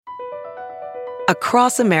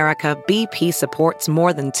Across America, BP supports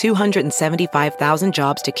more than 275,000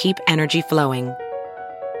 jobs to keep energy flowing.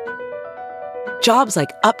 Jobs like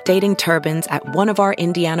updating turbines at one of our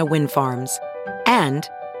Indiana wind farms and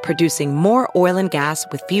producing more oil and gas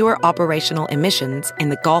with fewer operational emissions in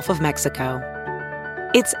the Gulf of Mexico.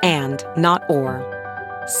 It's and, not or.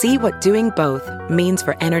 See what doing both means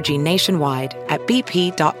for energy nationwide at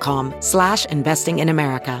bp.com/investing in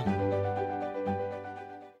America.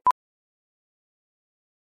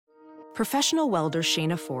 Professional welder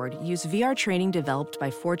Shayna Ford used VR training developed by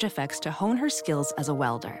ForgeFX to hone her skills as a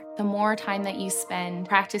welder. The more time that you spend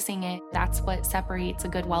practicing it, that's what separates a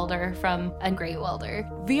good welder from a great welder.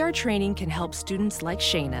 VR training can help students like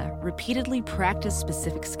Shayna repeatedly practice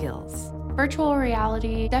specific skills. Virtual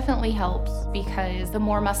reality definitely helps because the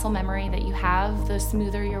more muscle memory that you have, the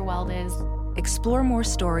smoother your weld is. Explore more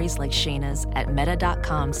stories like Shayna's at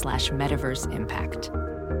meta.com/metaverseimpact.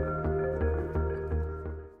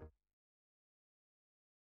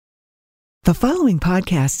 The following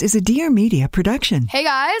podcast is a Dear Media production. Hey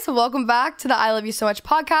guys, welcome back to the I Love You So Much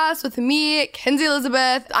podcast with me, Kenzie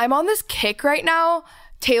Elizabeth. I'm on this kick right now.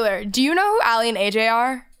 Taylor, do you know who Allie and AJ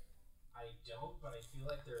are? I don't, but I feel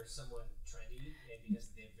like they're someone trendy, and because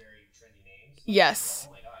they have very trendy names. Yes.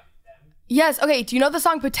 Oh my god, them? Yes, okay, do you know the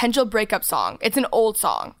song Potential Breakup Song? It's an old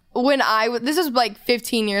song. This was like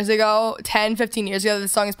 15 years ago, 10, 15 years ago,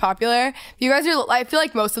 this song is popular. I feel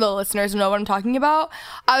like most of the listeners know what I'm talking about.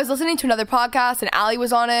 I was listening to another podcast and Allie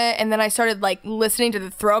was on it, and then I started like listening to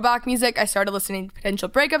the throwback music. I started listening to Potential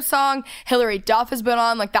Breakup Song. Hillary Duff has been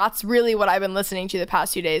on. Like, that's really what I've been listening to the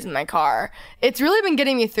past few days in my car. It's really been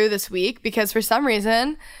getting me through this week because for some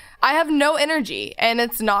reason, I have no energy and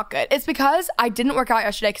it's not good. It's because I didn't work out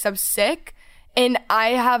yesterday because I was sick. And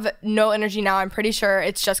I have no energy now. I'm pretty sure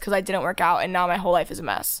it's just because I didn't work out and now my whole life is a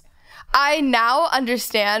mess. I now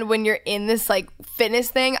understand when you're in this like fitness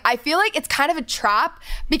thing, I feel like it's kind of a trap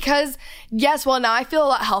because yes, well now I feel a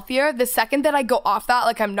lot healthier. The second that I go off that,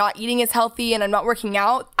 like I'm not eating as healthy and I'm not working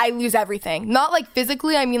out, I lose everything. Not like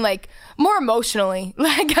physically, I mean like more emotionally.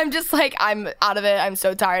 Like I'm just like, I'm out of it. I'm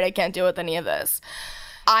so tired. I can't deal with any of this.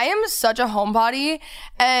 I am such a homebody,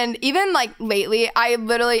 and even like lately, I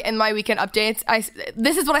literally in my weekend updates,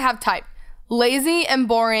 this is what I have typed: lazy and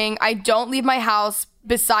boring. I don't leave my house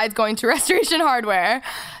besides going to Restoration Hardware.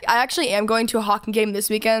 I actually am going to a hockey game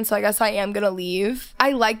this weekend, so I guess I am gonna leave.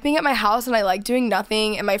 I like being at my house and I like doing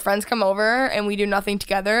nothing, and my friends come over and we do nothing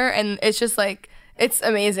together, and it's just like, it's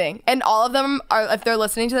amazing. And all of them are, if they're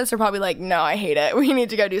listening to this, are probably like, no, I hate it. We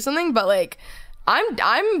need to go do something, but like,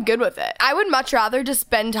 I'm good with it. I would much rather just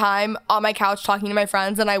spend time on my couch talking to my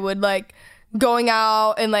friends than I would like going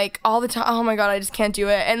out and like all the time. Oh my God, I just can't do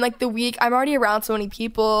it. And like the week, I'm already around so many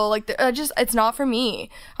people. Like it's not for me.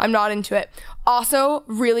 I'm not into it. Also,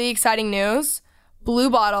 really exciting news. Blue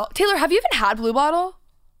Bottle. Taylor, have you even had Blue Bottle?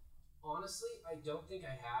 Honestly, I don't think I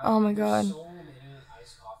have. Oh my God. There's so many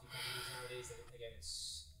iced coffee companies nowadays that, again,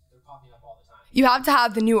 they're popping up all the time. You have to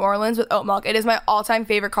have the New Orleans with oat milk. It is my all-time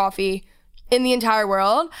favorite coffee in the entire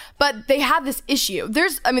world, but they have this issue.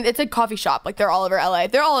 It's a coffee shop. Like, they're all over LA.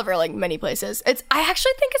 They're all over, like, many places. I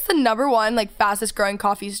actually think it's the number one, like, fastest growing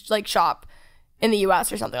coffee, like, shop in the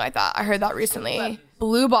US or something like that. I heard that recently.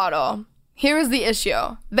 Blue Bottle. Here is the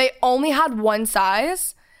issue. They only had one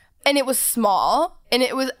size, and it was small. And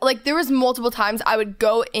it was, like, there was multiple times I would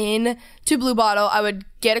go in to Blue Bottle, I would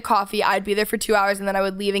get a coffee, I'd be there for 2 hours, and then I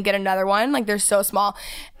would leave and get another one. Like, they're so small.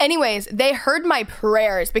 Anyways, they heard my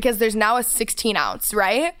prayers because there's now a 16 ounce,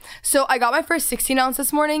 right? So I got my first 16 ounce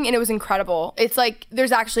this morning, and it was incredible. It's like,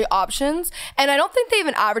 there's actually options. And I don't think they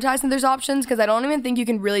even advertise that there's options because I don't even think you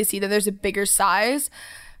can really see that there's a bigger size.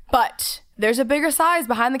 But there's a bigger size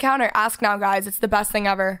behind the counter. Ask now, guys. It's the best thing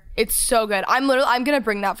ever. It's so good. I'm going to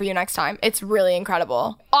bring that for you next time. It's really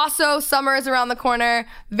incredible. Also, summer is around the corner.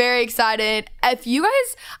 Very excited. If you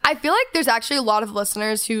guys, I feel like there's actually a lot of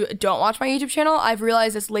listeners who don't watch my YouTube channel. I've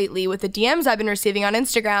realized this lately with the DMs I've been receiving on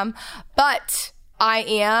Instagram. But I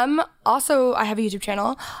have a YouTube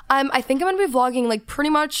channel. I think I'm going to be vlogging like pretty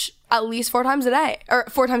much at least 4 times a day. Or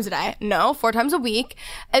 4 times a day. No, 4 times a week.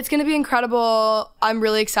 It's going to be incredible. I'm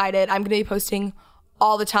really excited. I'm going to be posting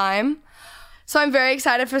all the time. So I'm very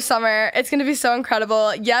excited for summer. It's going to be so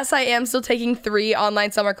incredible. Yes, I am still taking 3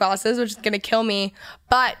 online summer classes, which is going to kill me.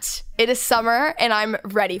 But it is summer and I'm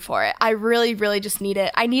ready for it. I really, really just need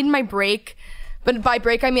it. I need my break. But by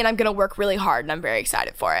break, I mean I'm going to work really hard and I'm very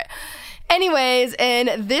excited for it. Anyways,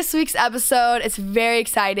 in this week's episode, it's very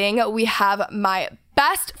exciting. We have my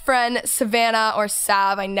best friend Savannah, or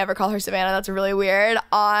Sav, I never call her Savannah, that's really weird,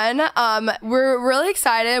 on. We're really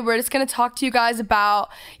excited. We're just going to talk to you guys about,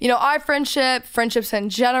 our friendships in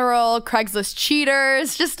general, Craigslist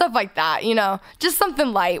cheaters, just stuff like that, just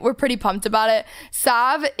something light. We're pretty pumped about it.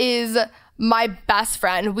 Sav is my best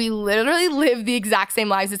friend. We literally live the exact same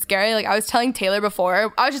lives. It's scary. Like, I was telling Taylor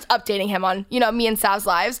before, I was just updating him on, me and Sav's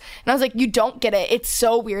lives. And I was like, you don't get it. It's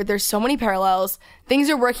so weird. There's so many parallels. Things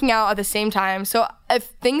are working out at the same time. So if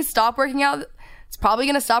things stop working out, it's probably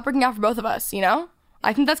going to stop working out for both of us,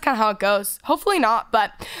 I think that's kind of how it goes. Hopefully not,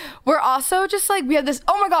 but we're also just like, we have this,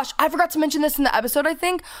 oh my gosh, I forgot to mention this in the episode, I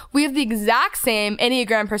think. We have the exact same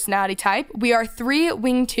Enneagram personality type. We are 3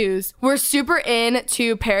 wing 2s. We're super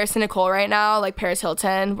into Paris and Nicole right now, like Paris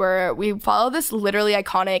Hilton, where we follow this literally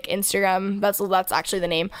iconic Instagram, that's actually the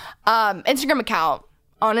name, Instagram account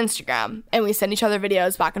on Instagram. And we send each other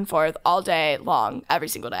videos back and forth all day long, every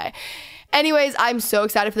single day. Anyways, I'm so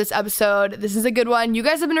excited for this episode. This is a good one. You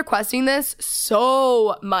guys have been requesting this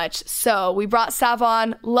so much. So we brought Sav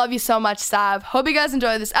on. Love you so much, Sav. Hope you guys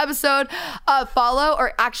enjoy this episode. Follow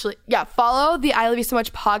the I Love You So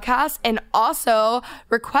Much podcast, and also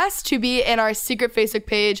request to be in our secret Facebook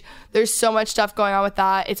page. There's so much stuff going on with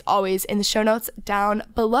that. It's always in the show notes down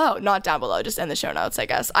below. Not down below, just in the show notes, I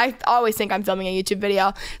guess. I always think I'm filming a YouTube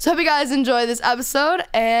video. So hope you guys enjoy this episode,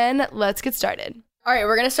 and let's get started. All right,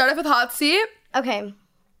 we're going to start off with Hot Seat. Okay.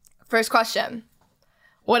 First question.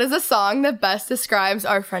 What is the song that best describes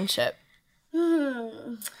our friendship?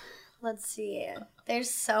 Let's see.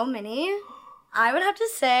 There's so many. I would have to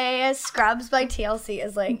say Scrubs by TLC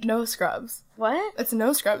is like... No Scrubs. What? It's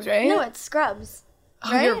No Scrubs, right? No, it's Scrubs.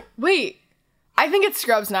 Oh, right? Wait. I think it's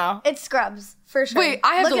Scrubs now. It's Scrubs, for sure. Wait,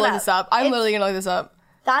 I have to look this up. I'm literally going to look this up.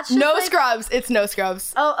 That's just No like... Scrubs. It's No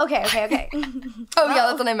Scrubs. Oh, okay. Oh, yeah,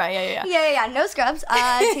 that's what I meant. Yeah. Yeah. No Scrubs.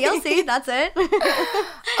 TLC, that's it.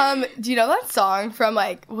 Do you know that song from,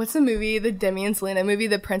 like, what's the movie, the Demi and Selena movie,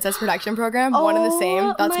 the Princess Production Program? One and the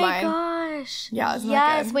Same. That's mine. Oh, my gosh. Yeah, isn't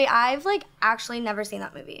that good? Wait, I've, like, actually never seen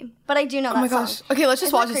that movie. But I do know that song. Oh, my gosh. Okay, let's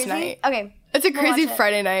just watch this tonight. Okay. It's a crazy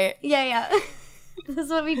Friday night. Yeah. This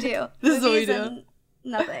is what we do. This is what we do.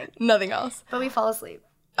 Nothing. Nothing else. But we fall asleep.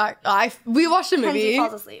 We watched a movie. Kenzie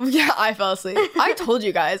falls asleep. Yeah, I fell asleep. I told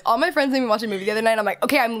you guys. All my friends made me watch a movie the other night. I'm like,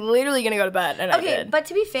 okay, I'm literally gonna go to bed, and I did. Okay, but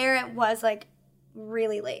to be fair, it was like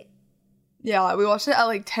really late. Yeah, we watched it at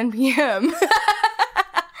like 10 p.m.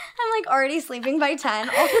 I'm like already sleeping by 10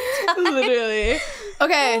 all the time. Literally.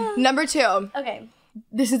 Okay, number 2. Okay.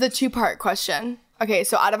 This is a 2-part question. Okay,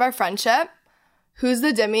 so out of our friendship, who's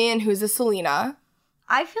the Demi and who's the Selena?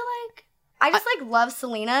 I feel like I just like love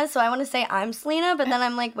Selena, so I want to say I'm Selena, but then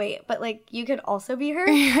I'm like, wait, but like you could also be her.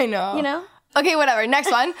 I know. You know? Okay, whatever.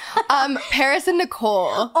 Next one. Paris and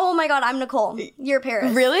Nicole. Oh my god, I'm Nicole. You're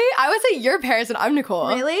Paris. Really? I would say you're Paris and I'm Nicole.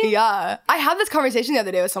 Really? Yeah. I had this conversation the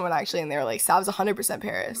other day with someone actually, and they were like, Sav's 100%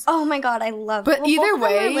 Paris. Oh my god, I love it. But either both of them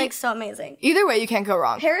way, are, like so amazing. Either way, you can't go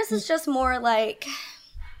wrong. Paris is just more like,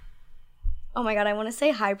 oh my god, I want to say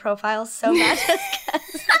high profile so bad.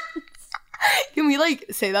 Can we like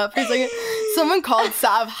say that for a second? Someone called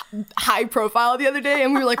Sav high profile the other day,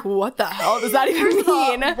 and we were like, what the hell does that even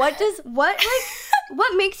mean?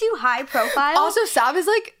 What makes you high profile? Also, Sav is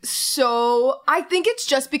like so, I think it's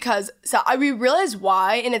just because we realized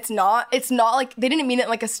why, and it's not like, they didn't mean it in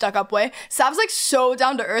like a stuck up way. Sav's like so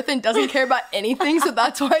down to earth and doesn't care about anything, so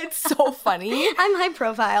that's why it's so funny. I'm high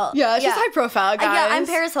profile. Yeah, it's just high profile, guys. Yeah, I'm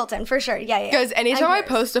Paris Hilton, for sure. Yeah. Guys, anytime I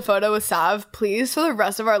post a photo with Sav, please, for the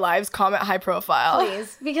rest of our lives, comment high profile.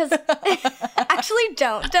 Please, because actually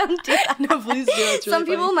don't do that. No, please do. It's really Some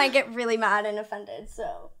people might get really mad and offended,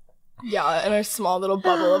 so. Yeah, in our small little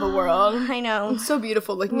bubble of a world. I know. It's so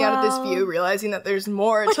beautiful looking out at this view, realizing that there's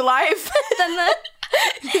more to life than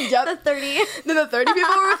the 30. Than the 30 people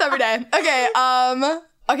we're with every day.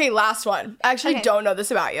 Okay, last one. I actually don't know this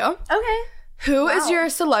about you. Okay. Who is your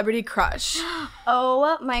celebrity crush?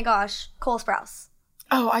 Oh my gosh, Cole Sprouse.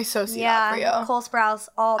 Oh, I so see that for you. Yeah, Cole Sprouse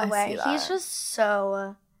all the way. See that. He's just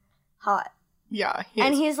so hot. Yeah,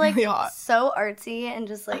 he's like really hot. So artsy and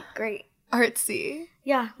just like great. Artsy.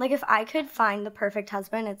 Yeah, like if I could find the perfect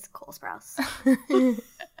husband, it's Cole Sprouse.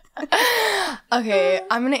 Okay,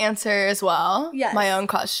 I'm gonna answer as well. Yes. My own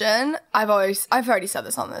question. I've already said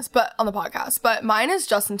this on the podcast, but mine is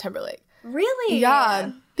Justin Timberlake. Really?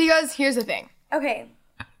 Yeah, because here's the thing. Okay.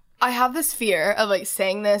 I have this fear of like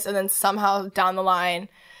saying this and then somehow down the line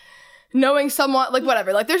knowing someone, like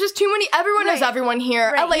whatever, like there's just too many, everyone knows everyone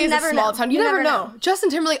here. Right. LA is a small know. town. You never know. Justin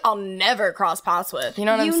Timberlake, I'll never cross paths with. You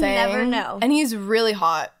know what I'm saying? You never know. And he's really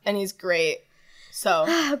hot and he's great. So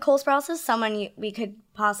Cole Sprouse is someone we could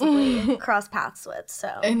possibly cross paths with. So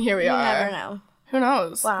and here we are. You never know. Who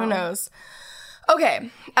knows? Wow. Who knows?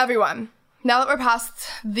 Okay, everyone. Now that we're past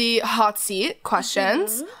the hot seat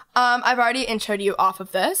questions, I've already introed you off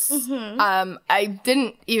of this. I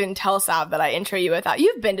didn't even tell Sav that I intro you without.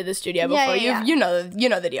 You've been to the studio before. Yeah. You know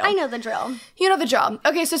the deal. I know the drill. You know the drill.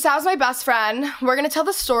 Okay, so Sav's my best friend. We're gonna tell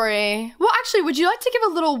the story. Well, actually, would you like to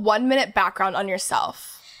give a little 1-minute background on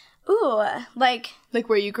yourself? Ooh, like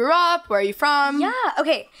where you grew up, where are you from? Yeah.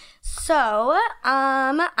 Okay. So,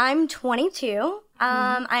 I'm 22.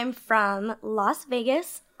 I'm from Las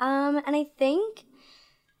Vegas. And I think,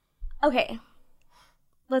 okay,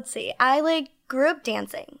 let's see. I grew up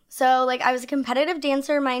dancing. So I was a competitive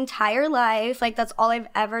dancer my entire life. That's all I've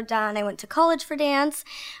ever done. I went to college for dance,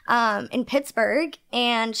 in Pittsburgh,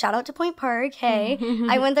 and shout out to Point Park. Hey,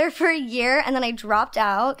 I went there for a year and then I dropped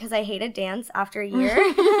out because I hated dance after a year.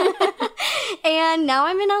 And now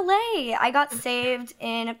I'm in LA. I got saved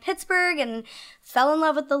in Pittsburgh and fell in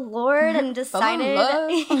love with the Lord and decided,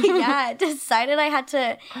 decided I had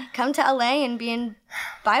to come to LA and be in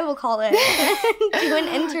Bible college and do an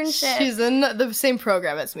internship. She's in the same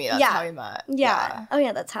program as me. That's how we met. Yeah. Oh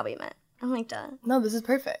yeah, that's how we met. I'm like, duh. No, this is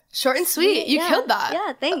perfect. Short and sweet. You killed that.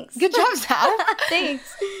 Yeah, thanks. Good job, Sav.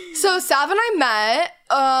 Thanks. So Sav and I met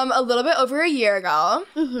a little bit over a year ago.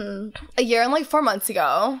 A year and 4 months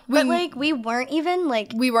ago. But we weren't even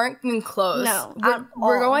we weren't even close. No,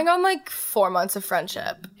 we're going on 4 months of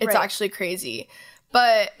friendship. It's actually crazy.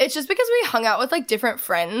 But it's just because we hung out with different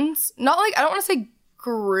friends. Not I don't want to say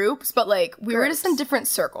groups, but we were just in different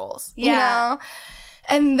circles. Yeah. You know?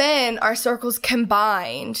 And then our circles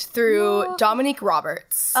combined through Dominique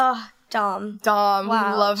Roberts. Oh, Dom. Wow.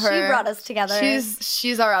 We love her. She brought us together.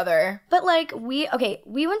 She's our other. But we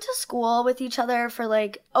went to school with each other for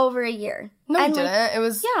over a year. No, we didn't. It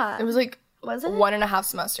was was it 1.5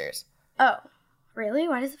 semesters. Oh, really?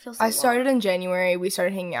 Why does it feel so long? I started in January. We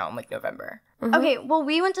started hanging out in November. Okay, well,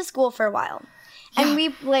 we went to school for a while. And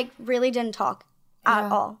we really didn't talk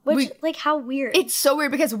at all. Which, how weird. It's so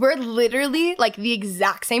weird because we're literally the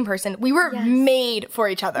exact same person. We were made for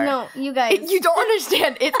each other. No, you guys. You don't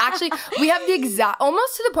understand. It's actually, we have the exact,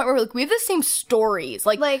 almost to the point where we have the same stories.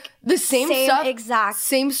 The same stuff. Exact.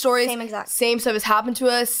 Same stories. Same exact. Same stuff has happened to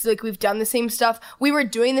us. We've done the same stuff. We were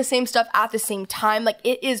doing the same stuff at the same time.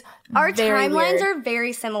 It is our very timelines weird. are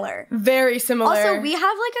very similar. Very similar. Also, we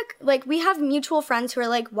have we have mutual friends who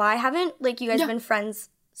are why haven't you guys been friends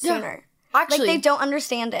sooner? Yeah. Actually, they don't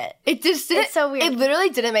understand it. It just didn't. It's so weird. It literally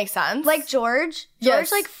didn't make sense. George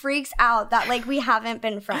freaks out that we haven't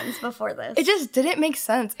been friends before this. It just didn't make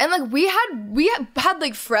sense. And we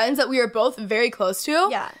had friends that we were both very close to.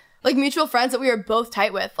 Yeah. Mutual friends that we were both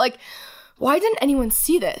tight with. Why didn't anyone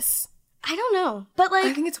see this? I don't know. But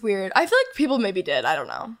I think it's weird. I feel people maybe did. I don't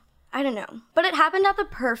know. I don't know. But it happened at the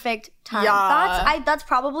perfect time. Yeah. That's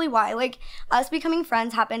probably why. Us becoming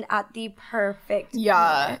friends happened at the perfect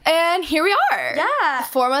moment. And here we are. Yeah.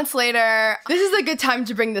 4 months later. This is a good time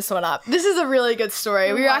to bring this one up. This is a really good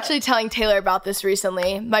story. We were actually telling Taylor about this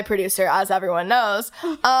recently, my producer, as everyone knows.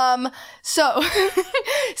 So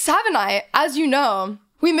Sav and I, as you know,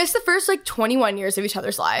 we missed the first 21 years of each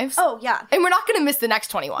other's lives. Oh, yeah. And we're not going to miss the next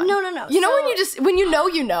 21. No. You know when you know,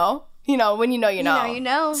 you know. You know, when you know, you know. You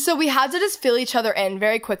know. So we had to just fill each other in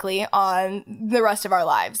very quickly on the rest of our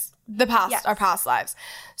lives. Our past lives.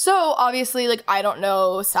 So obviously, I don't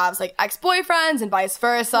know Sav's ex-boyfriends and vice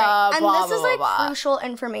versa. Right. And blah, this blah, is blah, blah. crucial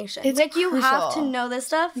information. It's you crucial. have to know this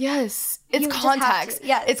stuff. Yes. It's You just have context. to.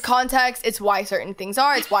 Yes. It's context. It's why certain things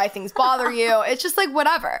are. It's why things bother you. It's just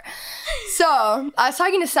whatever. So I was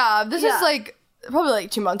talking to Sav. This was probably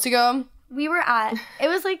 2 months ago. We were at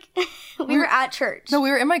church. No, we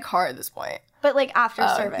were in my car at this point. But after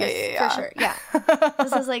service. Yeah. For sure. Yeah.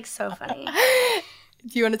 This is so funny.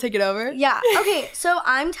 Do you want to take it over? Yeah. Okay. So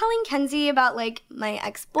I'm telling Kenzie about my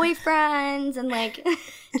ex-boyfriends and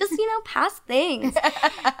just past things.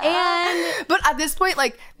 And but at this point,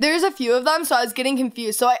 there's a few of them, so I was getting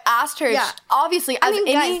confused. So I asked her. Yeah. Obviously,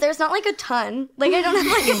 guys, there's not a ton. I don't have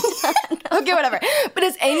a ton. Okay, whatever. But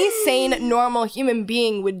as any sane, normal human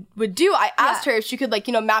being would do, I asked her if she could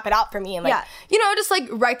map it out for me and just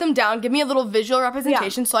write them down, give me a little visual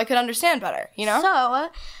representation so I could understand better. So,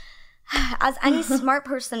 as any smart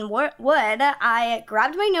person would, I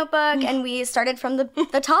grabbed my notebook and we started from the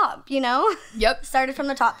top, Yep. Started from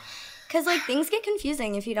the top. Because, things get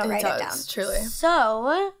confusing if you don't write it down. Truly.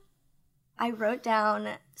 So, I wrote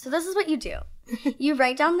down, so this is what you do. You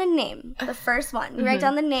write down the name, the first one. You write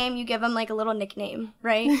down the name, you give them, a little nickname,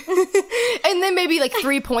 right? And then maybe,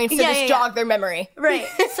 3 points to jog their memory. Right.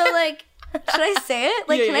 So, should I say it?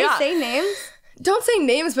 Can I say names? Don't say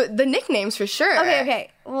names, but the nicknames for sure. Okay.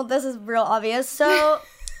 Well, this is real obvious. So,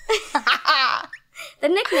 The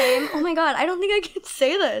nickname, oh my god, I don't think I can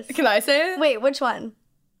say this. Can I say it? Wait, which one?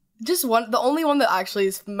 Just one, the only one that actually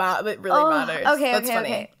is that really matters. Okay, That's okay, funny.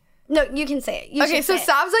 okay. No, you can say it. You Okay, should so say it.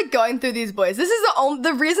 Sav's like going through these boys. This is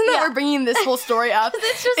the reason that we're bringing this whole story up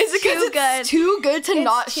It's just is because too good. it's too good to It's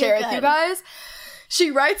not too share with you good. guys.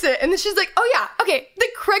 She writes it, and then she's like, "Oh yeah, okay, the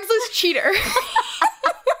Craigslist cheater."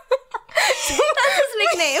 That's his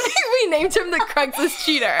nickname. We named him the Craigslist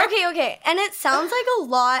cheater. Okay. And it sounds like a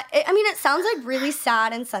lot. It sounds like really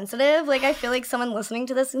sad and sensitive. Like, I feel like someone listening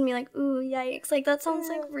to this is gonna be like, ooh, yikes. Like, that sounds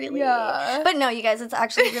like really. Yeah. But no, you guys, it's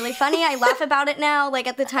actually really funny. I laugh about it now. Like,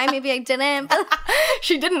 at the time, maybe I didn't. But,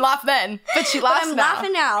 She didn't laugh then, but she but laughs I'm now.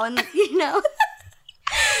 laughing now. And,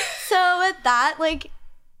 So, with that, like,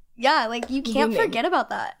 yeah, like, you can't forget about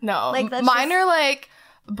that. No, Like, that's mine just- are like,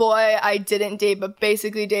 boy, I didn't date, but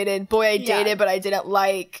basically dated. Boy, I dated, but I didn't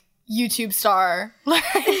like. YouTube star.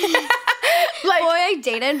 Like, Boy, I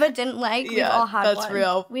dated but didn't like. We've all had that's one.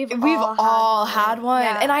 real. We've all had one.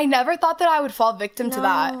 Yeah. And I never thought that I would fall victim to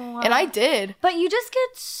that. And I did. But you just get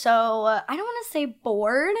so, I don't want to say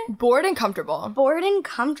bored. Bored and comfortable. Bored and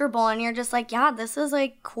comfortable. And you're just like, yeah, this is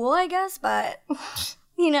like cool, I guess. But,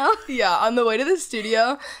 you know? Yeah, on the way to the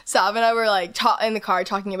studio, Sav and I were like in the car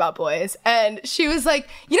talking about boys. And she was like,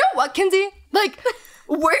 you know what, Kinsey? Like,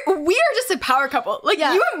 we are just a power couple. Like,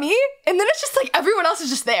 Yeah. you and me. And then it's just like everyone else is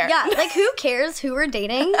just there. Yeah, like who cares who we're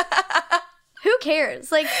dating? Who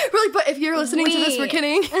cares? Like, We're like, but if you're listening to this, we're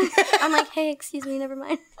kidding. I'm like, hey, excuse me, never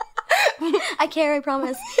mind. I care, I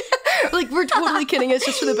promise. Like, we're totally kidding. It's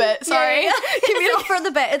just for the bit. Sorry. Yeah. It's all for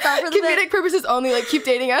the bit. It's all for the Comedic bit. purposes only. Like, keep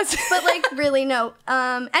dating us. But like, really, no.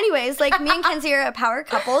 Anyways, like me and Kenzie are a power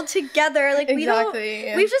couple together. Like,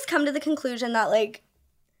 Exactly. we've just come to the conclusion that like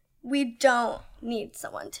we don't need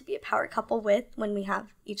someone to be a power couple with when we have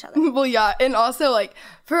each other. Well, yeah. And also, like,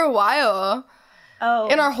 for a while, Oh.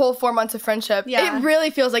 in our whole 4 months of friendship, Yeah. it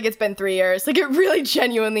really feels like it's been 3 years. Like, it really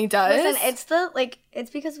genuinely does. Listen, it's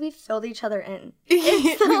because we filled each other in.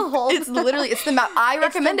 It's the whole. It's literally, it's the map. I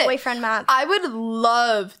recommend it's the it. boyfriend map. I would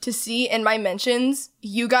love to see in my mentions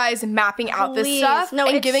you guys mapping out this Please. stuff No,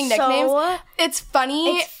 and it's giving so- nicknames. It's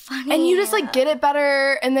funny. It's funny. And you just like get it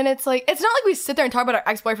better. And then it's like, it's not like we sit there and talk about our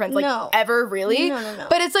ex-boyfriends like No. ever really. No.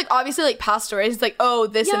 But it's like obviously like past stories. It's like, oh,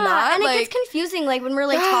 this Yeah, and that. and like, it gets confusing, like when we're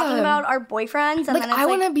like Yeah. talking about our boyfriends, and like then it's I like,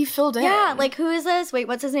 want to be filled in. yeah, like who is this? Wait,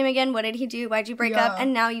 what's his name again? What did he do? Why'd you break up? Yeah.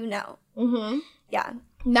 And now you know. Mm-hmm. Yeah,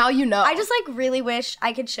 Now you know. I just like really wish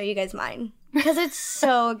I could show you guys mine because it's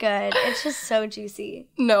so good. It's just so juicy.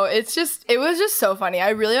 No, it was just so funny. I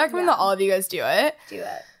really recommend that all of you guys do it. Do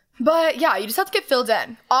it. But yeah, you just have to get filled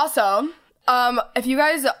in. Also, if you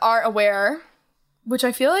guys aren't aware, which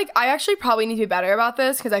I feel like I actually probably need to be better about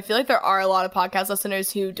this because I feel like there are a lot of podcast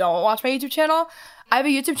listeners who don't watch my YouTube channel. I have a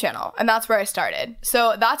YouTube channel, and that's where I started.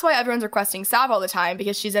 So that's why everyone's requesting Sav all the time,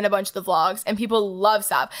 because she's in a bunch of the vlogs, and people love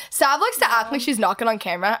Sav. Sav likes to act like she's not good on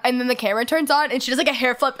camera, and then the camera turns on, and she does like a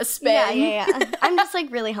hair flip, a spin. Yeah. I'm just like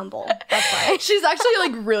really humble. That's why. She's actually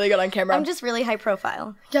like really good on camera. I'm just really high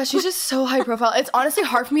profile. Yeah, she's just so high profile. It's honestly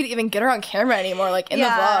hard for me to even get her on camera anymore, like in the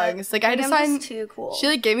vlogs. Like I had to I'm sign. just too cool. She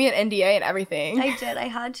like gave me an NDA and everything. I did. I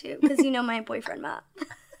had to because you know my boyfriend Matt.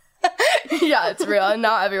 Yeah, it's real. And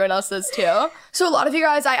now everyone else does too. So a lot of you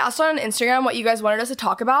guys, I asked on Instagram what you guys wanted us to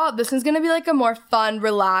talk about. This is gonna be like a more fun,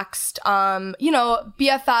 relaxed,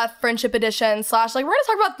 BFF friendship edition / like we're gonna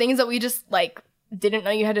talk about things that we just like didn't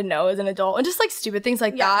know you had to know as an adult and just like stupid things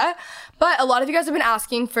like that. But a lot of you guys have been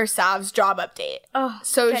asking for Sav's job update. Oh,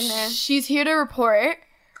 So goodness. she's here to report.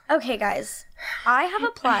 Okay, guys, I have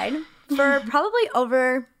applied for probably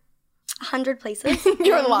over 100 places.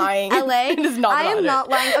 You're in lying. LA. It is not I am 100. not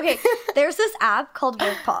lying. Okay, there's this app called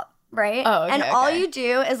WorkPop, right? Oh, okay, and all okay. you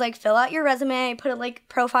do is like fill out your resume, put a like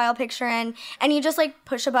profile picture in, and you just like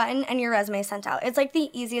push a button and your resume is sent out. It's like the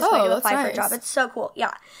easiest way Oh, to that's apply for a nice. job. It's so cool.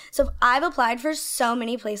 Yeah. So I've applied for so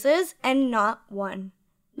many places and not one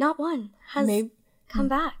has come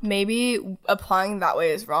back. Maybe applying that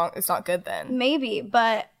way is wrong. It's not good then. Maybe,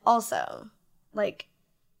 but also like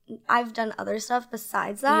I've done other stuff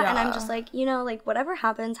besides that, and I'm Yeah. just like, like whatever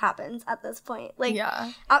happens at this point. Like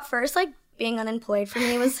Yeah. at first, like being unemployed for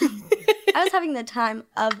me was I was having the time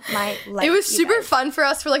of my life. It was you super guys. fun for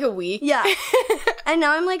us for like a week. Yeah. And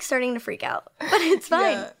now I'm like starting to freak out. But it's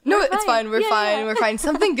fine. Yeah. No, We're it's fine. We're Yeah, fine. yeah. We're fine.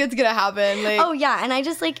 Something good's gonna happen. Like, Oh yeah, and I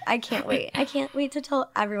just like I can't wait. I can't wait to tell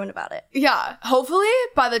everyone about it. yeah. Hopefully,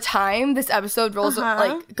 by the time this episode rolls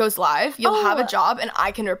goes live, you'll have a job and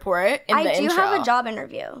I can report it in the I do intro. have a job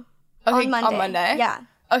interview. Okay, on Monday. Yeah.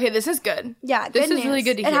 Okay, this is good. Yeah, This good is really news.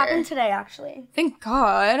 good to hear. It happened today actually. Thank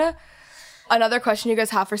God. another question you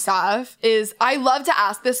guys have for Sav is, I love to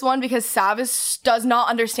ask this one because Sav does not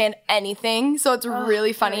understand anything, so it's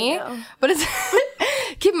really funny. But it's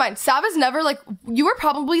keep in mind, Sav is never like, you are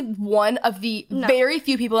probably one of the very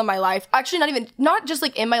few people in my life, actually not just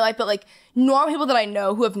like in my life, but like normal people that I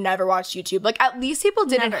know who have never watched YouTube. Like at least people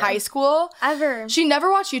did in high school. Ever. She never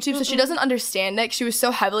watched YouTube, so she doesn't understand it. She was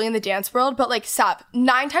so heavily in the dance world. But like Sav,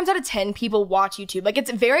 9 times out of 10 people watch YouTube. Like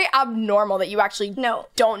it's very abnormal that you actually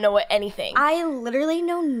don't know anything. I literally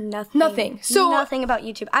know nothing. Nothing. So nothing about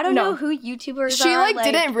YouTube. I don't know who YouTubers are. She like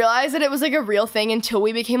didn't realize that it was like a real thing until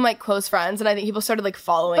we became like close friends, and I think people started like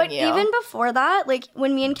following you. But even before that, like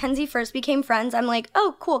when me and Kenzie first became friends, I'm like,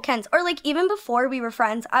 oh cool, Kenz. Or like even before we were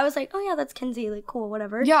friends, I was like, oh yeah, that's Kenzie. Like cool,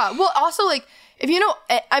 whatever. Yeah. Well, also like if you know,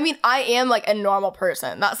 I mean, I am like a normal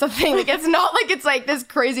person. That's the thing. Like it's not like it's like this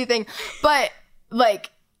crazy thing, but like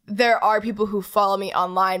there are people who follow me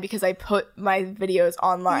online because I put my videos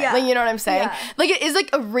online. Yeah. Like, you know what I'm saying? Yeah. Like it is like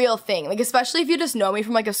a real thing. Like especially if you just know me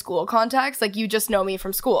from like a school context, like you just know me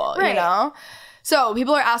from school, you know? So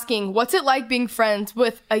people are asking, what's it like being friends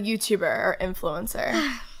with a YouTuber or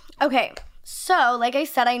influencer? Okay. So, like I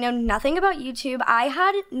said, I know nothing about YouTube. I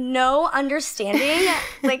had no understanding,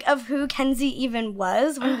 like, of who Kenzie even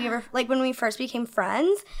was when we first became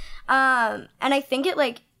friends. And I think it,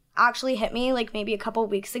 like, actually hit me, like, maybe a couple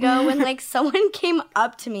weeks ago when, like, someone came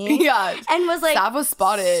up to me and was, like, Sav was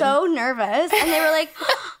spotted. So nervous. And they were like,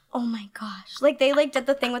 oh my gosh. Like, they, like, did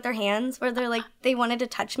the thing with their hands where they're, like, they wanted to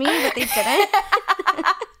touch me, but they didn't.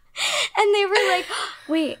 And they were like,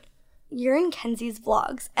 wait. You're in Kenzie's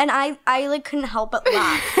vlogs. And I like couldn't help but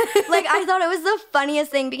laugh. Like I thought it was the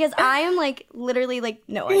funniest thing because I am like literally like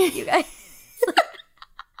nowhere with you guys. And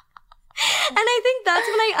I think that's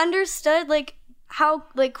when I understood like how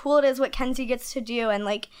like cool it is what Kenzie gets to do and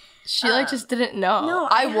like she like just didn't know. No,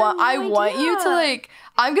 I want you to like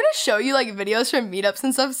I'm gonna show you like videos from meetups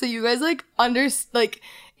and stuff so you guys like like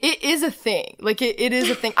it is a thing. Like, it is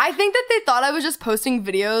a thing. I think that they thought I was just posting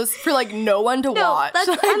videos for, like, no one to watch. Like,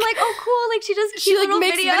 I'm like, oh, cool. Like, she does cute little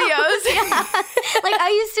makes videos. Yeah. Like, I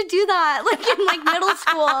used to do that, like, in, like, middle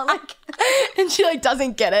school. Like, and she, like,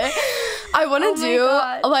 doesn't get it. I want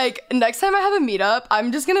to like, next time I have a meetup,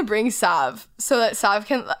 I'm just gonna bring Sav so that Sav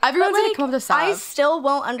can, everyone's gonna come up to Sav. I still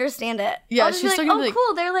won't understand it. Yeah, she's still like, gonna be like,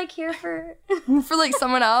 cool, they're, like, here for... for, like,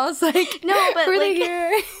 someone else. Like, no, but, who are like... they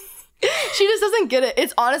here? She just doesn't get it.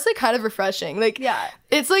 It's honestly kind of refreshing. Like,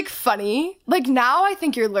 it's like funny. Like now I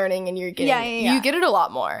think you're learning and you're getting you get it a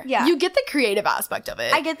lot more. Yeah. You get the creative aspect of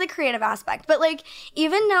it. I get the creative aspect. But like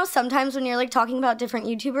even now sometimes when you're like talking about different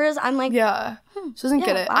YouTubers, I'm like, she doesn't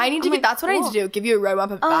get it. Wow. I need to get, that's what I need to do. Give you a roadmap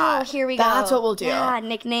of that. Oh, here we go. That's what we'll do. Yeah,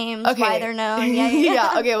 nicknames, why they're known.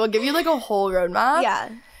 Yeah. Okay, we'll give you like a whole roadmap. Yeah.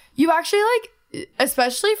 You actually like,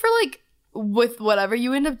 especially for like with whatever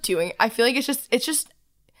you end up doing, I feel like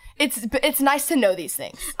it's nice to know these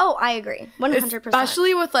things. Oh, I agree. 100%.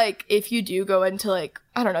 Especially with, like, if you do go into, like,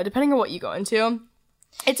 I don't know, depending on what you go into,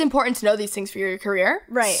 it's important to know these things for your career.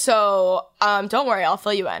 Right. So, don't worry, I'll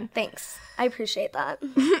fill you in. Thanks. I appreciate that.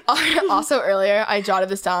 Also, earlier, I jotted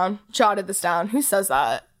this down. Who says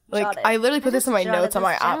that? Like, I literally put this in my notes on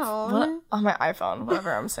my app. On my iPhone,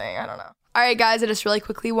 whatever I'm saying. I don't know. All right, guys, I just really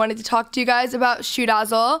quickly wanted to talk to you guys about Shoe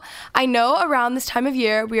Dazzle. I know around this time of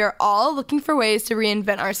year, we are all looking for ways to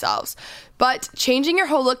reinvent ourselves. But changing your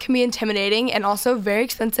whole look can be intimidating and also very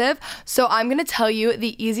expensive. So I'm going to tell you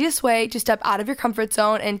the easiest way to step out of your comfort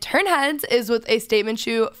zone and turn heads is with a statement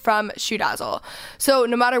shoe from Shoe Dazzle. So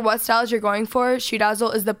no matter what styles you're going for, Shoe Dazzle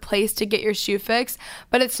is the place to get your shoe fix.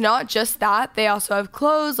 But it's not just that. They also have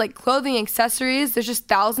clothes, like clothing, accessories. There's just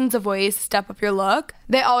thousands of ways to step up your look.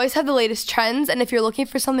 They always have the latest trends. And if you're looking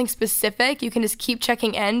for something specific, you can just keep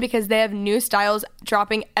checking in because they have new styles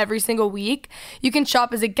dropping every single week. You can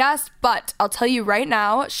shop as a guest, but I'll tell you right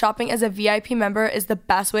now, shopping as a VIP member is the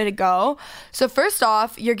best way to go. So first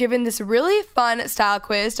off, you're given this really fun style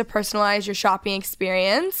quiz to personalize your shopping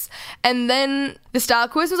experience. And then the style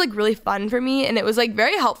quiz was like really fun for me and it was like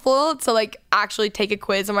very helpful to like actually take a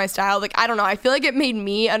quiz on my style. Like, I don't know, I feel like it made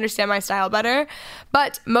me understand my style better.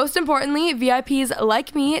 But most importantly, VIPs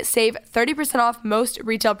like me save 30% off most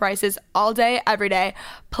retail prices all day, every day.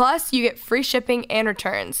 Plus, you get free shipping and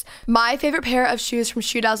returns. My favorite pair of shoes from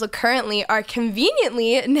Shoe Dazzle currently are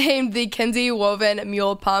conveniently named the Kenzie Woven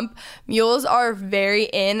Mule Pump. Mules are very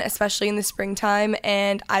in, especially in the springtime,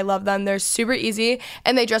 and I love them. They're super easy,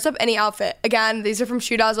 and they dress up any outfit. Again, these are from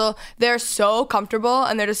Shoe Dazzle. They're so comfortable,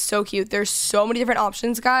 and they're just so cute. There's so many different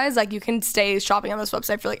options, guys. Like, you can stay shopping on this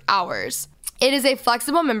website for, like, hours. It is a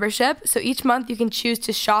flexible membership, so each month you can choose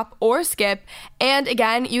to shop or skip. And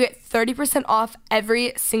again, you get 30% off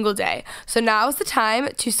every single day. So now is the time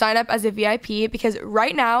to sign up as a VIP because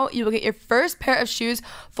right now you will get your first pair of shoes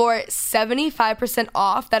for 75%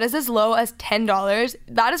 off. That is as low as $10.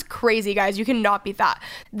 That is crazy, guys. You cannot beat that.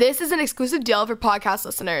 This is an exclusive deal for podcast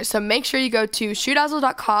listeners, so make sure you go to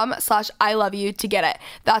shoedazzle.com/ILoveYou to get it.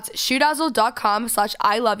 That's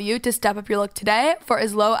shoedazzle.com/ILoveYou to step up your look today for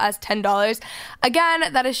as low as $10.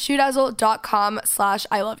 Again, that is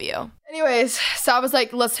shoedazzle.com/ILoveYou. Anyways, so I was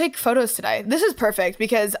like, let's take photos today. This is perfect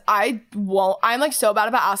because I'm like so bad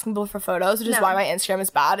about asking people for photos, which is why my Instagram is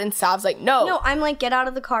bad. And Sav's like, no. No, I'm like, get out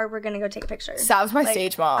of the car. We're going to go take pictures. Sav's my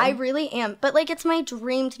stage mom. I really am. But like, it's my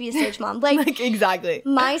dream to be a stage mom. Like exactly.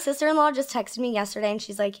 My sister-in-law just texted me yesterday and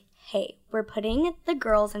she's like, hey, we're putting the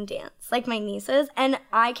girls in dance, like my nieces. And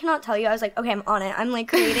I cannot tell you, I was like, okay, I'm on it. I'm like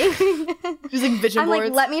creating. Just like vision boards. I'm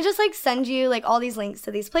like, let me just like send you like all these links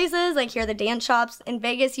to these places. Like here are the dance shops in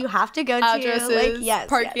Vegas you have to go to. Addresses, like, yes,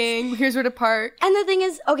 parking, yes. Here's where to park. And the thing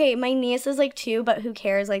is, okay, my niece is like 2, but who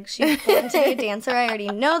cares? Like she's born to be a dancer. I already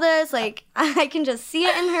know this. Like I can just see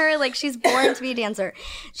it in her. Like she's born to be a dancer.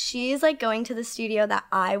 She's like going to the studio that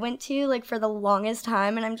I went to like for the longest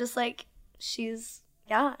time. And I'm just like,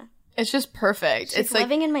 yeah. It's just perfect. She's it's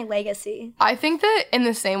living like, in my legacy. I think that in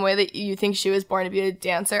the same way that you think she was born to be a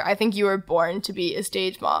dancer, I think you were born to be a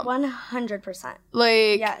stage mom. 100%.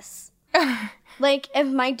 Like, yes. Like if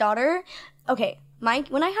my daughter, okay,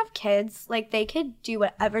 when I have kids, like they could do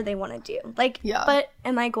whatever they want to do. Like, yeah. But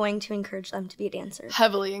am I going to encourage them to be a dancer?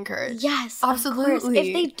 Heavily encouraged. Yes, absolutely. Of course.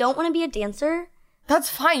 If they don't want to be a dancer, that's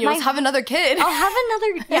fine. You'll just have another kid. I'll have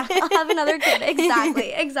another kid.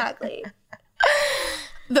 Exactly.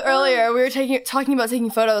 Earlier, we were talking about taking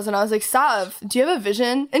photos, and I was like, Sav, do you have a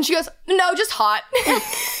vision? And she goes, no, just hot.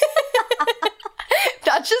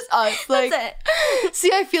 That's just us. Like, that's it. See,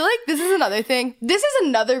 I feel like this is another thing. This is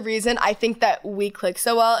another reason I think that we click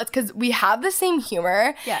so well. It's because we have the same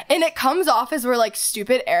humor. Yeah. And it comes off as we're like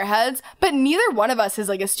stupid airheads, but neither one of us is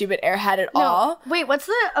like a stupid airhead at all. Wait,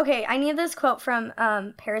 okay, I need this quote from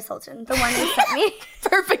Paris Hilton, the one you sent me.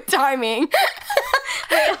 Perfect timing.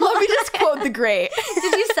 Let me just quote the great.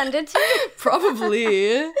 Did you send it to me?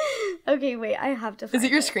 Probably. Okay, wait, I have to find Is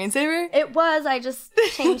it your screensaver? It was, I just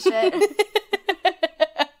changed it.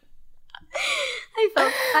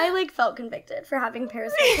 I felt convicted for having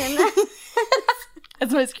Paris Hilton.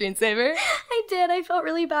 That's my screensaver. I did. I felt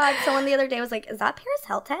really bad. Someone the other day was like, is that Paris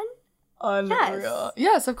Hilton? Unreal.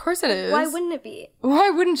 Yes, of course it is. Why wouldn't it be? Why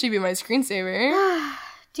wouldn't she be my screensaver?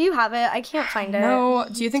 Do you have it? I can't find it. No.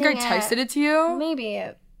 Do you think I texted it to you? Maybe.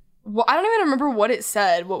 Well, I don't even remember what it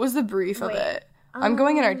said. What was the brief of it? I'm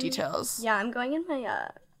going in our details. Yeah, I'm going in my,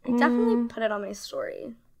 I definitely put it on my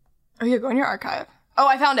story. Oh, yeah, go in your archive. Oh,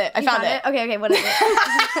 I found it. I found it. Okay, what is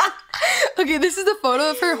it? Okay, this is the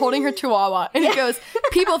photo of her holding her chihuahua. And it goes,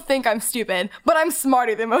 people think I'm stupid, but I'm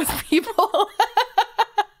smarter than most people.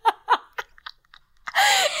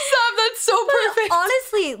 Sam, that's so perfect.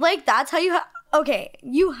 Honestly, like, that's how you okay,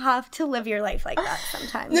 you have to live your life like that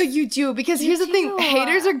sometimes. No, you do, because here's the thing.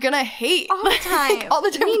 Haters are gonna hate. All the time. All the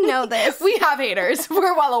time. We know this. We have haters.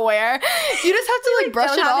 We're well aware. You just have to, like,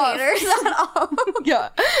 brush it off. Haters at all.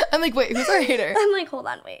 Yeah. I'm like, wait, who's our hater? I'm like, hold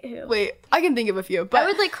on, wait, who? Wait, I can think of a few, but... I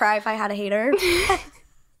would, like, cry if I had a hater.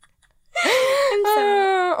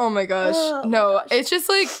 Oh my gosh. Gosh. It's just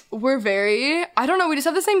like we're very, I don't know, we just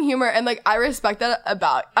have the same humor, and like I respect that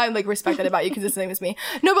about you because it's the same as me.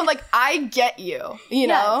 No, but like I get you know?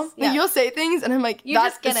 Yes. Like, you'll say things and I'm like,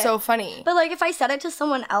 that is so funny. But like if I said it to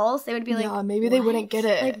someone else, they would be like, yeah, maybe they wouldn't get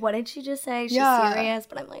it. Like, what did she just say? She's serious.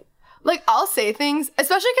 But I'm like, I'll say things,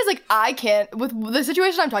 especially because, like, I can't, with the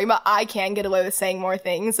situation I'm talking about, I can get away with saying more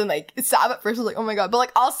things, and, like, Sav at first was like, oh my god, but,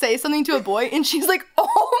 like, I'll say something to a boy, and she's like,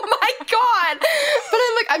 oh my god, but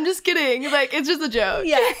I'm like, I'm just kidding, like, it's just a joke.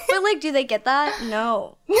 Yeah, but, like, do they get that?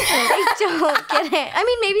 No. They don't get it. I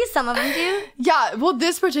mean, maybe some of them do. Yeah, well,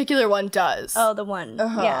 this particular one does. Oh, the one.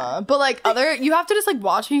 Yeah. But, like, you have to just, like,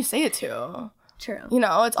 watch who you say it to. True. You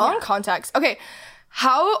know, it's all in context. Okay,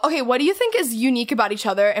 what do you think is unique about each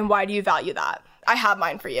other, and why do you value that? I have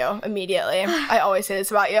mine for you immediately. I always say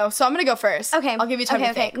this about you. So I'm going to go first. Okay. I'll give you time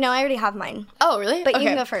to think. No, I already have mine. Oh, really? But you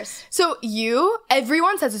can go first. So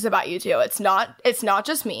everyone says this about you too. It's not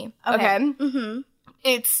just me. Okay? Mm-hmm.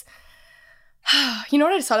 It's, you know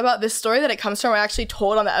what I just thought about? This story that it comes from I actually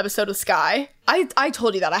told on the episode with Sky. I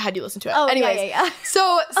told you that. I had you listen to it. Oh, Anyways, yeah.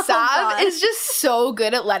 So Sav God. is just so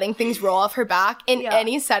good at letting things roll off her back in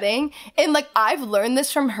any setting. And, like, I've learned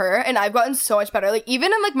this from her, and I've gotten so much better. Like,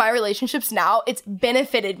 even in, like, my relationships now, it's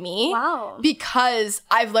benefited me. Wow. Because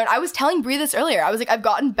I've learned. I was telling Brie this earlier. I was like, I've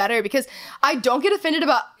gotten better because I don't get offended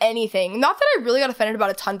about anything. Not that I really got offended about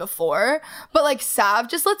a ton before, but, like, Sav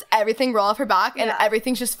just lets everything roll off her back, and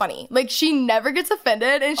everything's just funny. Like, she never gets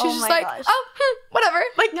offended, and she's just like, whatever.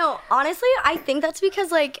 Like, No, honestly, I think that's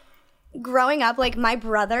because, like, growing up, like, my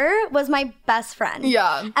brother was my best friend.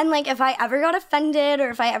 Yeah. And, like, if I ever got offended or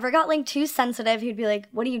if I ever got, like, too sensitive, he'd be like,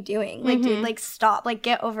 what are you doing? Like, dude, like, stop. Like,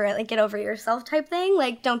 get over it. Like, get over yourself type thing.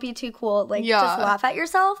 Like, don't be too cool. Like, just laugh at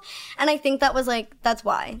yourself. And I think that was, like, that's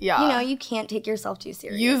why. Yeah. You know, you can't take yourself too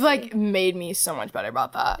seriously. You've, like, made me so much better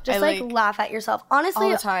about that. Just, like, laugh at yourself. Honestly,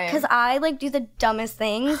 all the time. because I, like, do the dumbest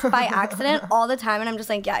things by accident all the time. And I'm just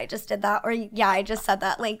like, yeah, I just did that. Or, yeah, I just said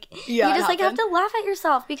that. Like, you just, like, have to laugh at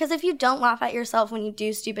yourself. Because if you don't laugh at yourself when you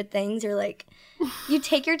do stupid things, you're like, you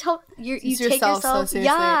take yourself so seriously.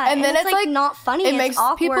 Yeah. And then it's, like, not funny. It it's makes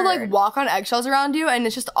awkward. people, like, walk on eggshells around you, and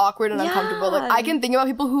it's just awkward and uncomfortable. Like, I can think about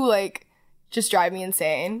people who, like, just drive me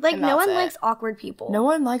insane. Like, and no that's one it. likes awkward people. No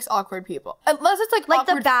one likes awkward people. Unless it's, like the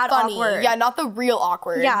awkward, bad funny. awkward. Yeah, not the real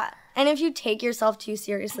awkward. Yeah. And if you take yourself too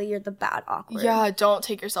seriously, you're the bad awkward. Yeah, don't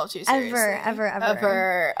take yourself too seriously.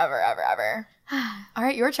 Ever. All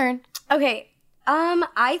right, your turn. Okay.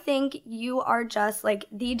 I think you are just, like,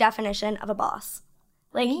 the definition of a boss.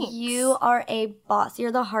 Like, you are a boss.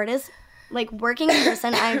 You're the hardest, like, working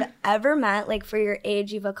person I've ever met. Like, for your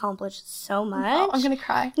age, you've accomplished so much. Oh, I'm gonna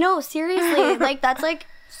cry. No, seriously. Like, that's, like,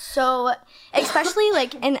 so, especially,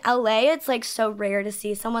 like, in LA, it's, like, so rare to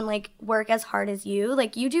see someone, like, work as hard as you.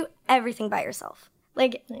 Like, you do everything by yourself.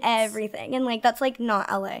 Like, everything. And, like, that's, like, not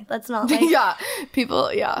LA. That's not, like... Yeah. People,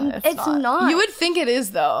 it's not. You would think it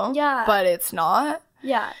is, though. Yeah. But it's not.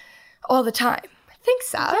 Yeah. All the time. Thanks,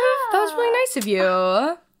 Sav. That was really nice of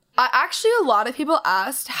you. Actually, a lot of people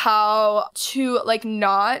asked how to, like,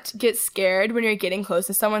 not get scared when you're getting close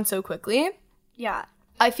to someone so quickly. Yeah.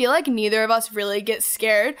 I feel like neither of us really get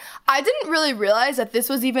scared. I didn't really realize that this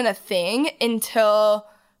was even a thing until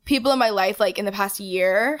people in my life, like, in the past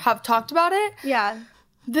year have talked about it. Yeah.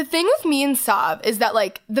 The thing with me and Sav is that,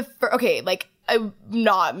 like, I'm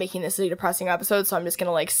not making this a depressing episode, so I'm just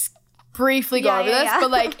gonna, like, briefly go over this,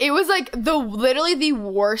 but, like, it was, like, literally the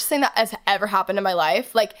worst thing that has ever happened in my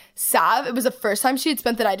life. Like, Sav, it was the first time she had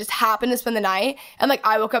spent the night, just happened to spend the night, and, like,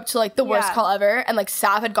 I woke up to, like, the worst call ever, and, like,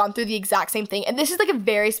 Sav had gone through the exact same thing, and this is, like, a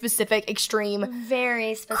very specific, extreme,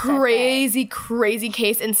 very specific, crazy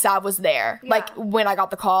case, and Sav was there, like, when I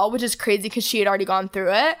got the call, which is crazy because she had already gone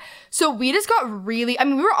through it. So we just got really, I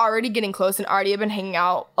mean, we were already getting close and already had been hanging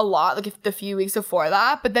out a lot, like, the few weeks before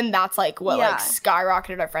that, but then that's, like, what, like,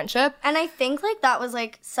 skyrocketed our friendship. And I think, like, that was,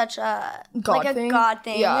 like, such a God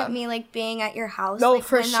thing. Yeah. Me, like, being at your house. No, like,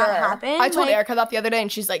 for when sure. that happened. I told like, Erica that the other day,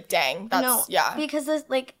 and she's like, dang, that's, because,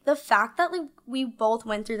 like, the fact that, like, we both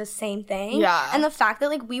went through the same thing. Yeah. And the fact that,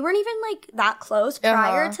 like, we weren't even, like, that close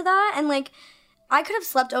prior to that. And, like, I could have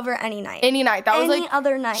slept over any night. Any night. That was, like... Any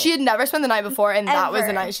other night. She had never spent the night before, and that was the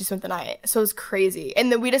Ever. night she spent the night. So it was crazy.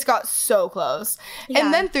 And then we just got so close. Yeah.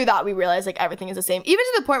 And then through that, we realized, like, everything is the same. Even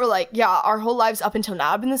to the point where, like, yeah, our whole lives up until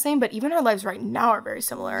now have been the same, but even our lives right now are very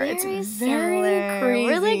similar. It's very similar. crazy.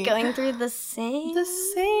 We're, like, going through the same...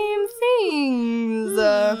 things.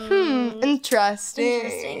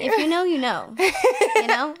 Interesting. If you know, you know. You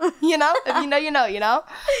know? You know? If you know, you know, you know?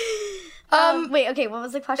 Wait, okay, what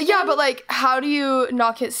was the question? Yeah, but, like, how do you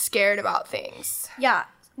not get scared about things? Yeah,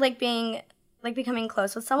 like becoming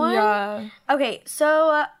close with someone. Yeah. Okay,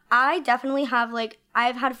 so I definitely have, like,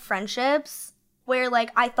 I've had friendships where,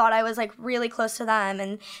 like, I thought I was, like, really close to them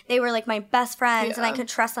and they were, like, my best friends and I could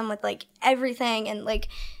trust them with, like, everything, and, like,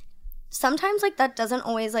 sometimes, like, that doesn't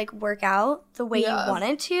always, like, work out the way you want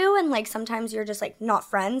it to, and, like, sometimes you're just, like, not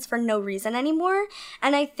friends for no reason anymore.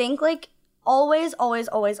 And I think, like, always,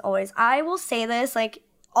 I will say this, like,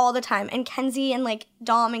 all the time. And Kenzie and, like,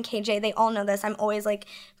 Dom and KJ, they all know this. I'm always, like,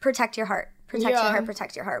 protect your heart.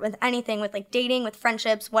 Protect your heart. With anything, with, like, dating, with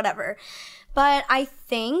friendships, whatever. But I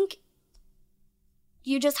think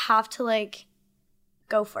you just have to, like,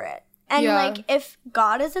 go for it. And, like, if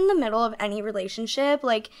God is in the middle of any relationship,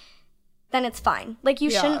 like, then it's fine. Like, you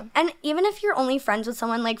shouldn't, and even if you're only friends with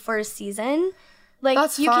someone, like, for a season... Like,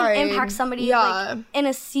 that's you fine. Can impact somebody, like, in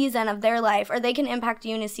a season of their life, or they can impact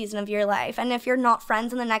you in a season of your life. And if you're not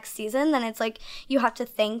friends in the next season, then it's, like, you have to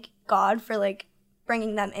thank God for, like,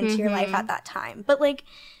 bringing them into your life at that time. But, like,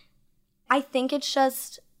 I think it's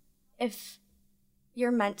just, if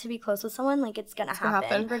you're meant to be close with someone, like, it's gonna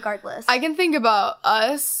happen regardless. I can think about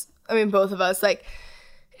us, both of us, like,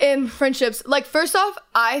 in friendships, like, first off,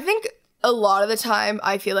 I think a lot of the time,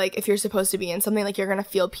 I feel like if you're supposed to be in something, like, you're gonna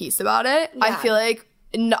feel peace about it. Yeah. I feel like,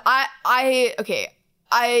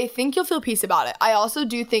 I think you'll feel peace about it. I also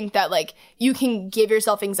do think that, like, you can give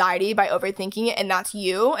yourself anxiety by overthinking it, and that's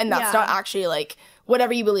you, and that's not actually, like,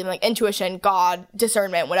 whatever you believe in, like, intuition, God,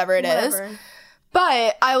 discernment, whatever it is.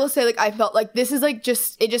 But I will say, like, I felt like this is, like,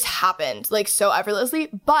 it just happened, like, so effortlessly.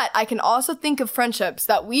 But I can also think of friendships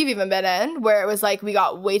that we've even been in where it was, like, we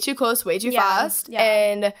got way too close, way too fast,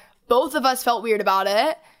 and both of us felt weird about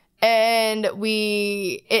it, and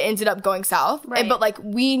it ended up going south. Right. But, like,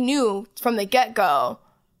 we knew from the get-go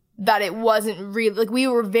that it wasn't really, like, we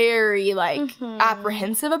were very, like,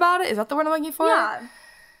 apprehensive about it. Is that the word I'm looking for? Yeah.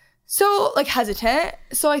 So, like, hesitant.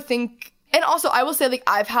 So I think, and also I will say, like,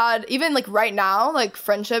 I've had, even, like, right now, like,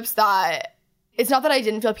 friendships that, it's not that I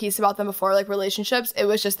didn't feel peace about them before, like, relationships. It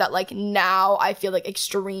was just that, like, now I feel, like,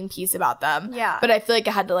 extreme peace about them. Yeah. But I feel like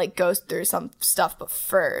I had to, like, go through some stuff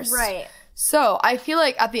first. Right. So I feel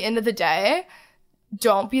like at the end of the day,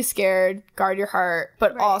 don't be scared, guard your heart,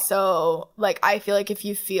 but also, like, I feel like if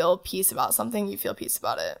you feel peace about something, you feel peace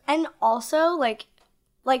about it. And also, like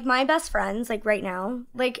my best friends, like, right now,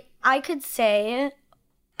 like, I could say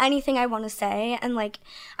anything I want to say, and, like,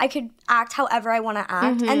 I could act however I want to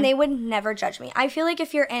act, and they would never judge me. I feel like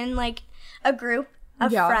if you're in, like, a group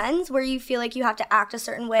of friends where you feel like you have to act a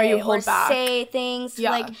certain way or say things,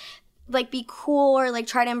 like, be cool or, like,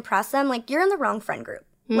 try to impress them, like, you're in the wrong friend group.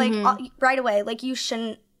 Like, right away, like, you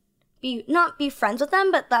shouldn't not be friends with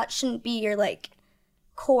them, but that shouldn't be your, like,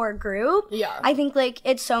 core group. Yeah. I think, like,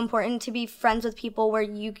 it's so important to be friends with people where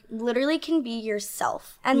you literally can be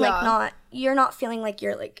yourself and, like, you're not feeling like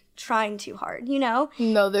you're, like, trying too hard, you know?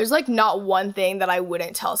 No, there's, like, not one thing that I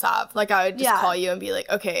wouldn't tell Sav. Like, I would just call you and be like,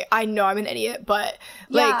 okay, I know I'm an idiot, but,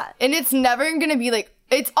 like, and it's never gonna be, like,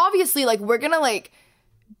 it's obviously, like, we're gonna, like,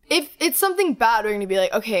 if it's something bad, we're going to be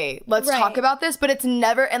like, okay, let's talk about this. But it's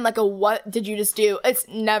never in, like, a what did you just do? It's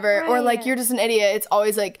never, or, like, you're just an idiot. It's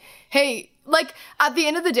always like, hey, like, at the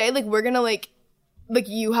end of the day, like, we're going to, like,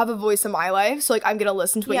 you have a voice in my life. So, like, I'm going to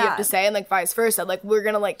listen to what you have to say, and, like, vice versa. Like, we're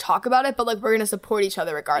going to, like, talk about it, but, like, we're going to support each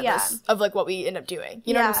other regardless of, like, what we end up doing.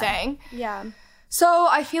 You know what I'm saying? Yeah. So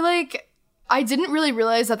I feel like I didn't really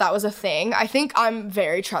realize that was a thing. I think I'm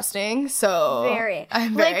very trusting, so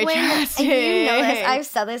I'm very trusting. You know this, I've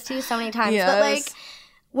said this to you so many times, but, like,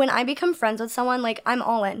 when I become friends with someone, like, I'm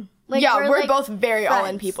all in. Like, we're like, both very friends. All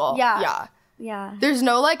in people. Yeah. There's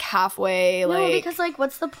no, like, halfway, like... No, because, like,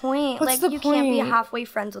 what's the point? Like, you can't be halfway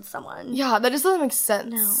friends with someone. Yeah, that just doesn't make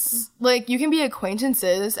sense. No. Like, you can be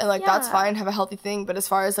acquaintances, and, like, that's fine, have a healthy thing, but as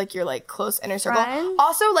far as, like, your, like, close inner circle... Friends?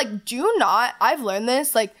 Also, like, I've learned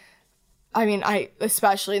this, like... I mean,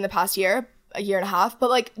 especially in the past year, a year and a half, but,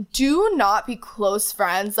 like, do not be close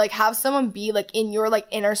friends. Like, have someone be, like, in your, like,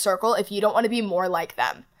 inner circle if you don't want to be more like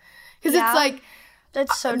them. Because it's, like...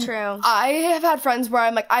 That's so true. I have had friends where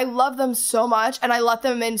I'm, like, I love them so much, and I let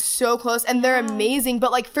them in so close, and they're amazing,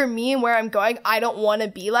 but, like, for me and where I'm going, I don't want to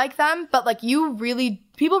be like them, but, like,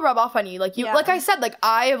 people rub off on you. Like, like I said, like,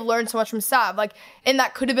 I have learned so much from Sav, like, and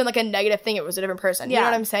that could have been, like, a negative thing. It was a different person. You know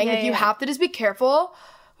what I'm saying? Like, you have to just be careful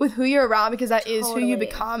with who you're around, because that is who you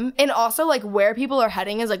become. And also, like, where people are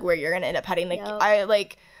heading is, like, where you're gonna end up heading.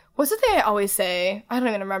 Like, what's the thing I always say? I don't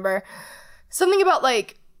even remember. Something about,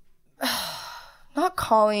 like, not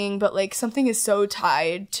calling, but, like, something is so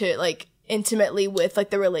tied to, like, intimately with, like,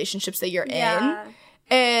 the relationships that you're in.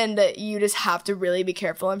 And you just have to really be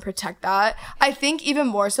careful and protect that. I think even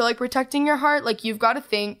more so, like, protecting your heart, like, you've got to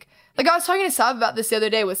think, like, I was talking to Sav about this the other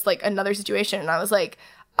day with, like, another situation, and I was like,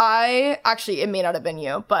 it may not have been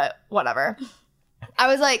you, but whatever. I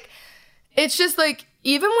was like, it's just, like,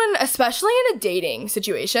 even when, especially in a dating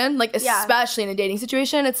situation, like, especially in a dating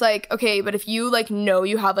situation, it's like, okay, but if you, like, know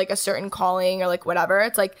you have, like, a certain calling or, like, whatever,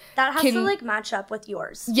 it's like... That has to, like, match up with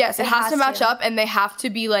yours. Yes, it has to match up, and they have to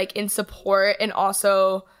be, like, in support, and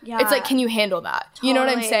also, it's like, can you handle that? Totally. You know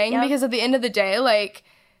what I'm saying? Yep. Because at the end of the day, like,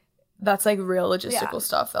 that's, like, real logistical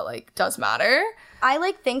stuff that, like, does matter. I,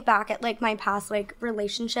 like, think back at, like, my past, like,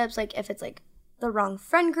 relationships, like, if it's, like, the wrong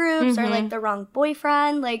friend groups or, like, the wrong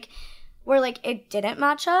boyfriend, like, where, like, it didn't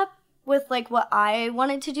match up with, like, what I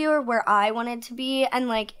wanted to do or where I wanted to be, and,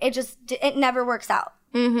 like, it never works out.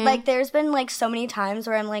 Like, there's been, like, so many times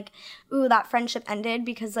where I'm like, ooh, that friendship ended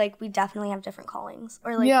because, like, we definitely have different callings.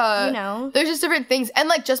 Or, like, you know. There's just different things. And,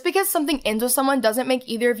 like, just because something ends with someone doesn't make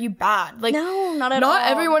either of you bad. Like, no, not at all.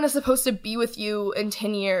 Not everyone is supposed to be with you in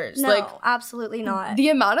 10 years. No, like, absolutely not. The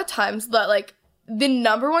amount of times that, like, the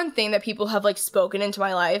number one thing that people have, like, spoken into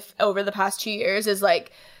my life over the past 2 years is,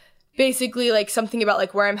 like, basically like something about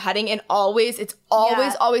like where I'm heading, and it's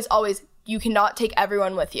always you cannot take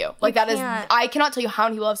everyone with you. Like that can't. is, I cannot tell you how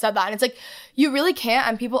many people have said that, and it's like you really can't,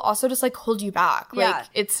 and people also just like hold you back. Like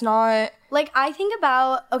it's not like I think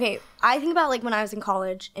about like when I was in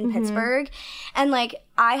college in Pittsburgh, and like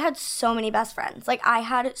I had so many best friends. Like I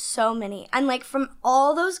had so many, and like from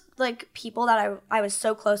all those like people that I was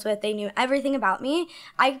so close with, they knew everything about me.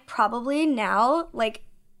 I probably now like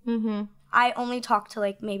I only talk to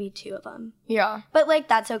like maybe 2 of them. Yeah. But like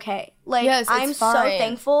that's okay. Like I'm so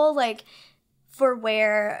thankful like for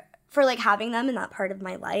like having them in that part of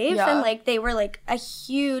my life. Yeah. And like they were like a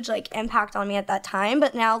huge like impact on me at that time.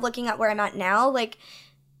 But now looking at where I'm at now, like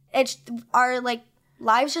our like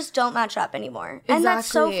lives just don't match up anymore. Exactly. And that's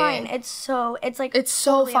so fine. It's so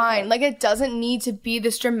totally fine. Okay. Like it doesn't need to be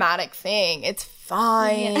this dramatic thing. It's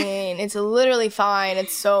fine. It's literally fine.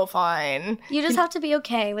 It's so fine. You just have to be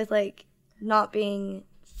okay with like not being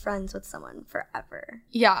friends with someone forever.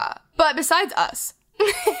 Yeah. But besides us.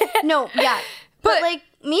 No, yeah. But like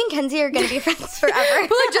me and Kenzie are going to be friends forever.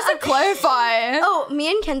 But like just to clarify. Oh, me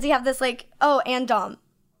and Kenzie have this like, and Dom.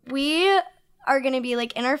 We are going to be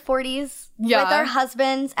like in our 40s with our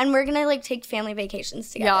husbands, and we're going to like take family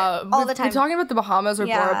vacations together all the time. We're talking about the Bahamas or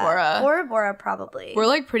Bora Bora. Bora Bora probably. We're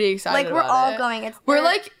like pretty excited like we're about all it. going. We're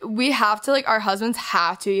like, we have to like, our husbands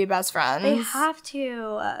have to be best friends. They have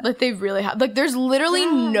to. Like they really have. Like there's literally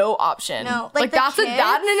no option. No. Like that's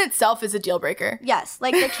that in itself is a deal breaker. Yes.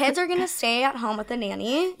 Like the kids are going to stay at home with the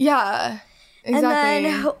nanny. Yeah. Exactly.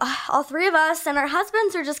 And then all 3 of us and our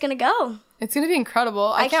husbands are just going to go. It's going to be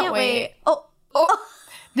incredible. I can't wait. Oh.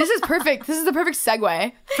 This is perfect. This is the perfect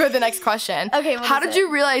segue for the next question. Okay, how did you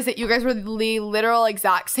realize that you guys were the literal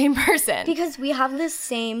exact same person? Because we have the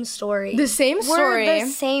same story. The same story. We're the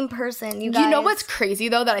same person, you guys. You know what's crazy,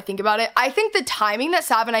 though, that I think about it? I think the timing that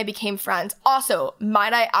Sav and I became friends, also,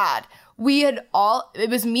 might I add, it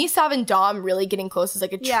was me, Sav, and Dom really getting close as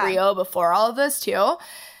like a trio before all of this, too.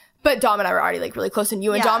 But Dom and I were already like really close, and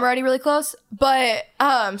you and Dom were already really close. But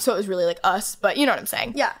so it was really like us, but you know what I'm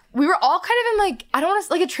saying. Yeah. We were all kind of in like, I don't want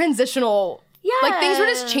to, like a transitional, like things were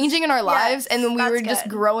just changing in our lives, and then we were just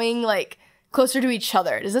growing like closer to each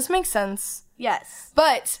other. Does this make sense? Yes.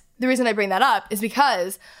 But the reason I bring that up is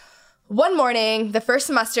because one morning, the first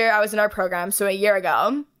semester I was in our program, so a year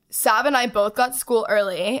ago, Sav and I both got to school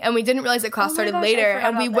early, and we didn't realize that class started later,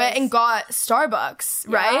 and we went and got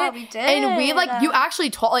Starbucks, right? Yeah, we did. And we you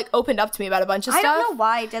actually opened up to me about a bunch of stuff. I don't know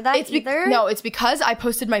why I did that either. No, it's because I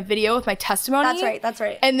posted my video with my testimony. That's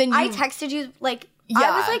right. And then I texted you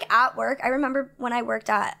I was like at work. I remember when I worked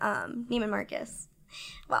at Neiman Marcus.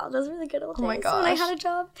 Wow, those were the good old days when I had a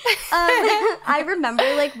job. I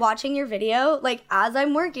remember like watching your video like as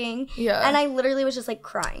I'm working, and I literally was just like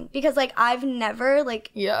crying because like I've never like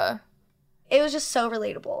it was just so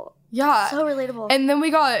relatable. Yeah, so relatable. And then we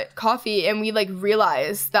got coffee, and we like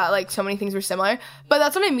realized that like so many things were similar. But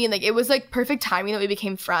that's what I mean. Like it was like perfect timing that we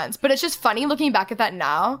became friends. But it's just funny looking back at that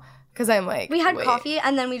now because I'm like, we had coffee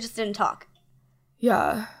and then we just didn't talk.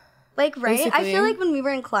 Yeah. Like, right? Basically. I feel like when we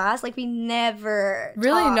were in class, like, we never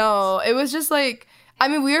really talked. No. It was just, like, I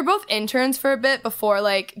mean, we were both interns for a bit before,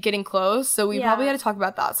 like, getting close, so we probably had to talk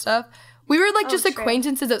about that stuff. We were, like, just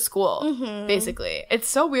acquaintances at school, basically. It's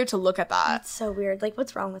so weird to look at that. It's so weird. Like,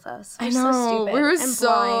 what's wrong with us? We're I know. So stupid we were and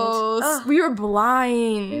blind. We were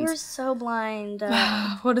blind. We were so blind.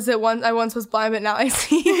 What is it? I once was blind, but now I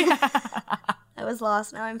see. I was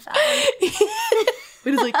lost, now I'm found.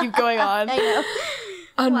 We just, like, keep going on. I know.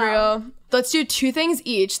 Unreal. Wow. Let's do 2 things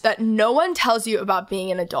each that no one tells you about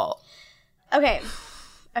being an adult. Okay.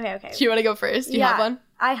 Do you want to go first? Do you have one?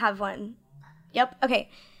 I have one. Yep. Okay.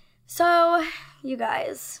 So, you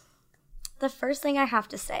guys, the first thing I have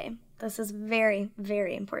to say, this is very,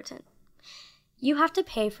 very important. You have to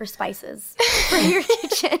pay for spices for your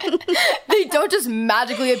kitchen. They don't just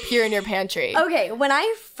magically appear in your pantry. Okay. When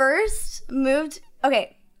I first moved...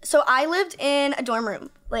 Okay. So I lived in a dorm room,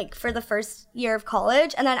 like, for the first year of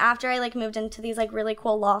college. And then after I, like, moved into these, like, really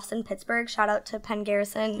cool lofts in Pittsburgh, shout out to Penn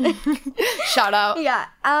Garrison. Shout out. Yeah.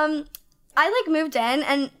 I, like, moved in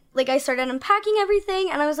and, like, I started unpacking everything.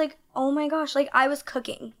 And I was like, oh, my gosh, like, I was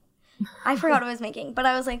cooking. I forgot what I was making. But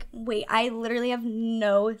I was like, wait, I literally have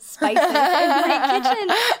no spices in my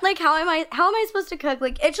kitchen. Like, how am I supposed to cook?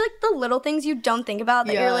 Like, it's, like, the little things you don't think about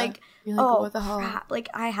that you're like, oh, what the hell? Crap. Like,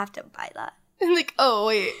 I have to buy that. And like, oh,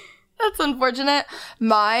 wait, that's unfortunate.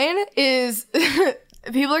 Mine is,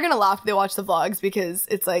 people are gonna laugh if they watch the vlogs because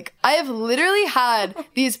it's like I have literally had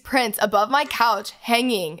these prints above my couch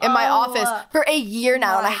hanging in my office for a year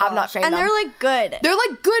now, and I have not framed them. And they're like good. They're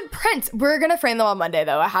like good prints. We're gonna frame them on Monday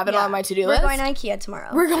though. I have it on my to-do list. We're going to IKEA tomorrow.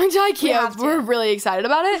 We're going to IKEA. We're really excited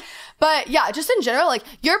about it. But yeah, just in general, like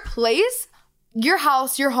your place, your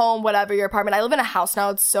house, your home, whatever, your apartment. I live in a house now.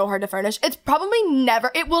 It's so hard to furnish. It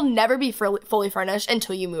will never be fully furnished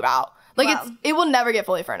until you move out. Like it will never get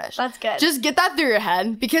fully furnished. That's good. Just get that through your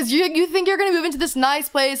head because you think you're gonna move into this nice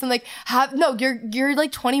place and like you're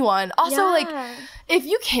like 21. Also like if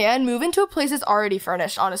you can move into a place that's already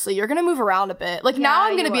furnished, honestly, you're gonna move around a bit. Like now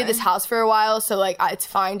I'm gonna be at this house for a while, so like it's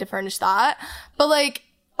fine to furnish that. But like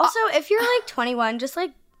also if you're like 21, just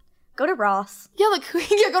like go to Ross. Yeah, like go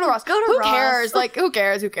to Ross. Who cares? Like who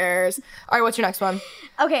cares? All right, what's your next one?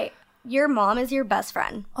 Okay, your mom is your best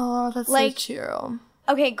friend. Oh, that's like, so true.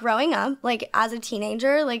 Okay, growing up, like, as a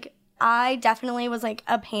teenager, like, I definitely was, like,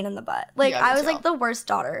 a pain in the butt. Like, I was, like, the worst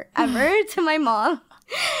daughter ever to my mom.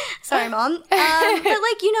 Sorry, Mom. But,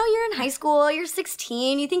 like, you know, you're in high school, you're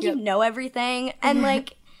 16, you think you know everything, and,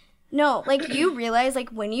 like, no, like, you realize, like,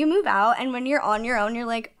 when you move out and when you're on your own, you're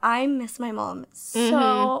like, I miss my mom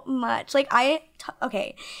so much. Like,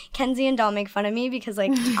 okay, Kenzie and Dom make fun of me because,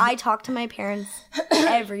 like, I talk to my parents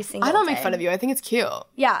every single day. I don't make fun of you. I think it's cute.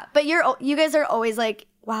 Yeah, but you guys are always like,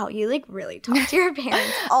 wow, you, like, really talk to your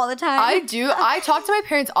parents all the time. I do. I talk to my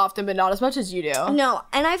parents often, but not as much as you do. No,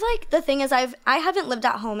 and I've, like, the thing is I haven't lived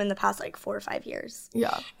at home in the past, like, 4 or 5 years.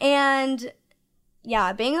 Yeah. And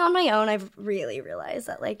yeah, being on my own, I've really realized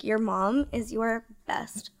that, like, your mom is your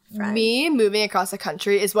best friend. Me moving across the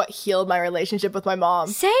country is what healed my relationship with my mom.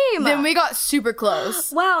 Same. Then we got super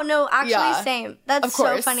close. Wow, no, actually, same. That's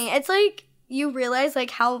so funny. It's like you realize,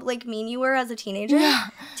 like, how, like, mean you were as a teenager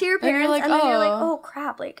to your parents, like, and then you're like, oh,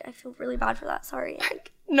 crap, like, I feel really bad for that. Sorry.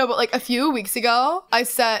 Like, no, but, like, a few weeks ago,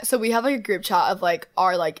 so we have, like, a group chat of, like,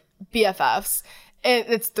 our, like, BFFs. And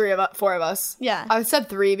it's 4 of us. Yeah. I said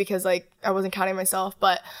 3 because, like, I wasn't counting myself,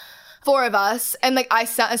 but 4 of us. And, like, I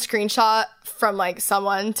sent a screenshot from, like,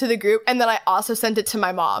 someone to the group, and then I also sent it to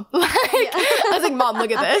my mom. I was like, Mom,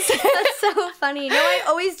 look at this. That's so funny. No, I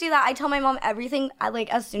always do that. I tell my mom everything,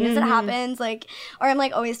 like, as soon as it happens, like, or I'm,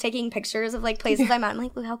 like, always taking pictures of, like, places I'm at. I'm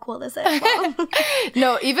like, look how cool this is, Mom.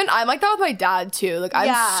 No, even I'm like that with my dad, too. Like,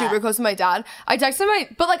 I'm super close to my dad. I text him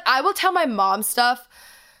but, like, I will tell my mom stuff.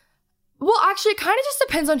 Well, actually, it kind of just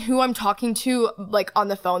depends on who I'm talking to, like, on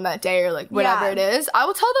the phone that day or, like, whatever it is. I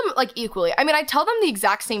will tell them, like, equally. I mean, I tell them the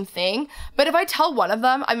exact same thing, but if I tell one of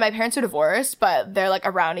them, my parents are divorced, but they're, like,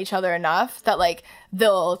 around each other enough that, like,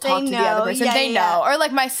 they'll talk to the other person. They know. Or,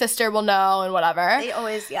 like, my sister will know and whatever. They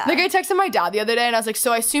always, Like, I texted my dad the other day, and I was like,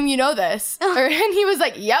 so I assume you know this? And he was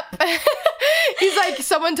like, yep. He's like,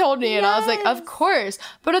 someone told me, and I was like, of course.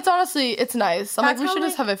 But it's honestly, it's nice. I'm like, we should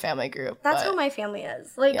just have a family group. That's how my family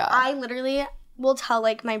is. Like, I literally will tell,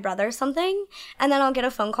 like, my brother something, and then I'll get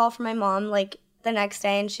a phone call from my mom, like, the next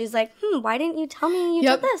day, and she's like, why didn't you tell me you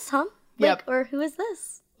did this, huh? Like, or who is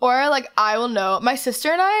this? Or, like, I will know. My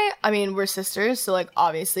sister and I mean, we're sisters, so, like,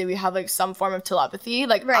 obviously we have, like, some form of telepathy.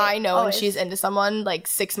 Like, I know when she's into someone, like,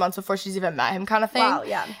 6 months before she's even met him kind of thing. Wow,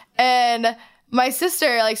 yeah. And my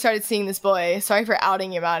sister, like, started seeing this boy. Sorry for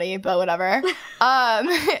outing you, Maddie, but whatever.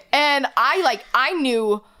 And I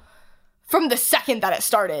knew from the second that it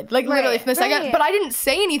started. Like, literally from the second. But I didn't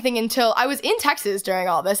say anything until I was in Texas during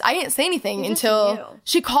all this. I didn't say anything until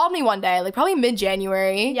she called me one day, like, probably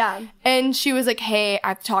mid-January. Yeah. And she was like, hey, I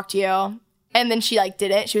have to talk to you. And then she, like,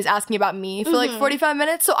 didn't. She was asking about me for, like, 45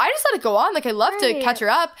 minutes. So I just let it go on. Like, I love to catch her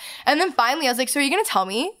up. And then finally, I was like, so are you going to tell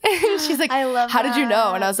me? And she's like, how did you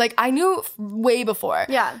know? And I was like, I knew way before.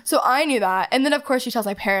 Yeah. So I knew that. And then, of course, she tells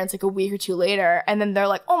my parents, like, a week or 2 later. And then they're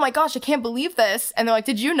like, oh, my gosh, I can't believe this. And they're like,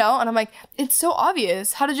 did you know? And I'm like, it's so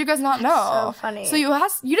obvious. How did you guys not know? So funny. So you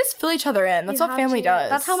just fill each other in. That's what family does.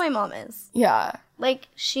 That's how my mom is. Yeah. Like,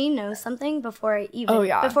 she knows something before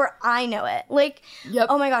before I know it. Like,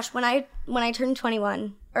 oh my gosh, when I turned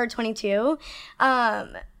 21 or 22,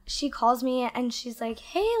 she calls me and she's like,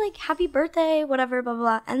 hey, like, happy birthday, whatever, blah, blah,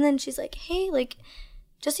 blah. And then she's like, hey, like,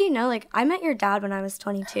 just so you know, like, I met your dad when I was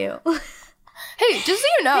 22. Hey, just so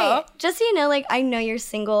you know. Hey, just so you know, like, I know you're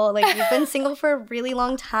single. Like, you've been single for a really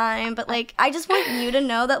long time. But, like, I just want you to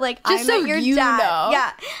know that, like, I met your dad. Know.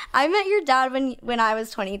 Yeah. I met your dad when I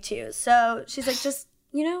was 22. So she's like, just,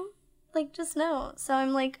 you know, like, just know. So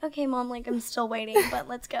I'm like, okay, Mom, like, I'm still waiting. But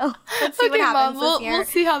let's go. Let's see what happens Mom, this year. We'll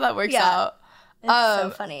see how that works out. It's so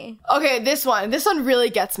funny. Okay, this one really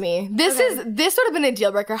gets me. This would have been a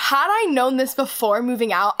deal breaker. Had I known this before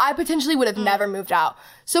moving out, I potentially would have never moved out.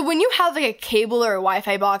 So when you have like a cable or a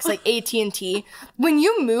Wi-Fi box like AT&T, when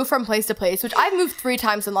you move from place to place, which I've moved 3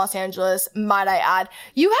 times in Los Angeles, might I add,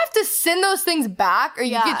 you have to send those things back or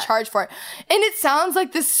you get charged for it. And it sounds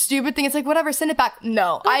like this stupid thing. It's like, whatever, send it back.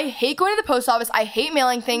 No, I hate going to the post office. I hate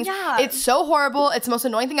mailing things. Yeah. It's so horrible. It's the most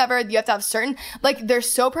annoying thing ever. You have to have certain, like, they're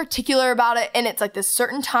so particular about it, and it's like this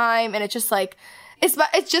certain time, and it's just like,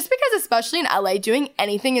 it's just because, especially in LA, doing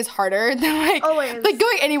anything is harder than like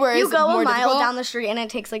going anywhere is more difficult. You go a mile down the street and it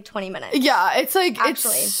takes like 20 minutes. Yeah, it's like,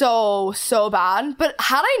 actually. It's so bad. But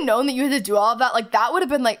had I known that you had to do all of that, like that would have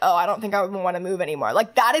been like, oh, I don't think I would want to move anymore.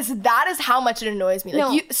 Like that is how much it annoys me.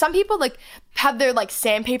 Like some people like have their like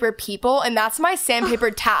sandpaper people, and that's my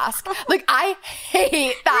sandpaper task. Like I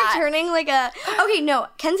hate that. Returning like okay, no,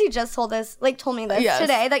 Kenzie just told me this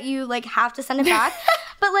today that you like have to send it back.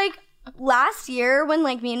 But like, last year when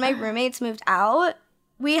like me and my roommates moved out,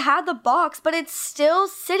 we had the box, but it's still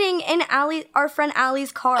sitting in our friend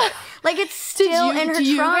Allie's car. Like it's still in her trunk. Do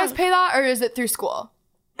you guys pay that, or is it through school?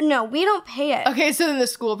 No, we don't pay it. Okay, so then the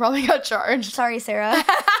school probably got charged. Sorry, Sarah.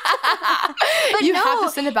 But you have to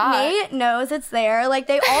send it back. Nate knows it's there. Like,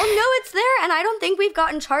 they all know it's there, and I don't think we've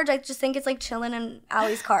gotten charged. I just think it's, like, chilling in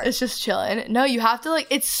Allie's car. It's just chilling. No, you have to, like,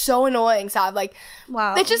 it's so annoying, Sav. Like,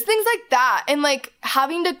 wow. It's just things like that. And, like,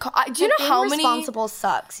 having to call, do you know how many... Being responsible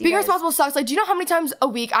sucks. Being responsible sucks. Like, do you know how many times a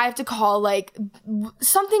week I have to call, like,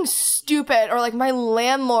 something stupid, or, like, my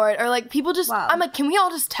landlord, or, like, people just... Wow. I'm like, can we all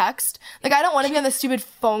just text? Like, I don't want to be on the stupid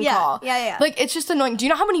phone call. Yeah. Like, it's just annoying. Do you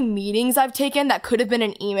know how many meetings I've taken that could have been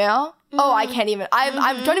an email? Mm-hmm. Oh, I can't even. I'm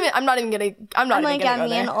not even gonna go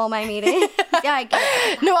me and all my meetings. Yeah, I get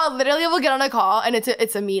it. No, I literally will get on a call, and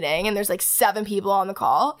it's a meeting, and there's like 7 people on the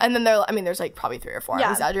call, and then there's like probably 3 or 4. Yeah.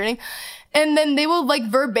 I'm exaggerating. And then they will like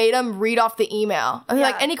verbatim read off the email. And they're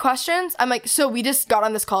like, any questions? I'm like, so we just got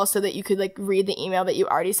on this call so that you could like read the email that you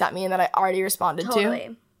already sent me and that I already responded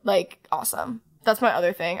to. Like, awesome. That's my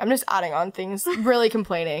other thing. I'm just adding on things, really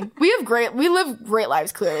complaining. We live great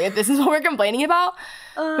lives, clearly, if this is what we're complaining about.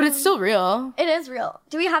 But it's still real. It is real.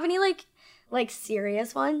 Do we have any, like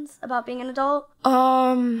serious ones about being an adult?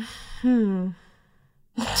 I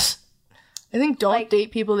think don't date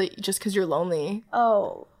people that just because you're lonely.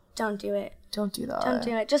 Oh, don't do it. Don't do that. Don't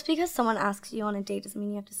do it. Just because someone asks you on a date doesn't mean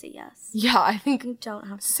you have to say yes. Yeah, I think... You don't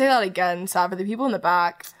have to. Say that again, Sav, for the people in the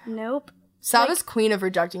back. Nope. Sav is queen of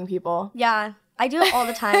rejecting people. Yeah. I do it all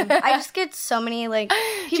the time. I just get so many,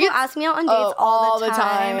 people ask me out on dates all the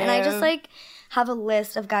time. And I just, have a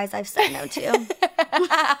list of guys I've said no to.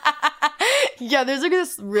 Yeah, there's,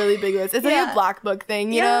 this really big list. It's, a black book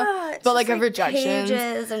thing, you know? But, of rejections.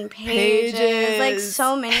 Pages and pages.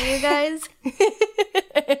 So many, you guys.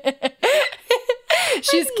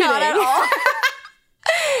 She's kidding. Not at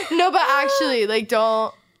all. No, but actually,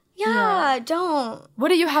 don't. Yeah, don't. What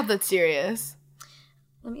do you have that's serious?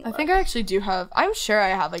 Let me look. I think I actually do have. I'm sure I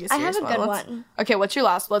have a serious one. I have a good one. Okay, what's your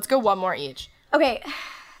last? Let's go one more each. Okay,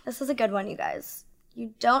 this is a good one, you guys.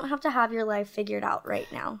 You don't have to have your life figured out right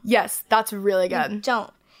now. Yes, that's really good. You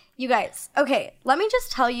don't. You guys, okay, let me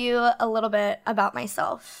just tell you a little bit about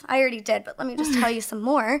myself. I already did, but let me just tell you some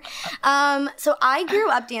more. So I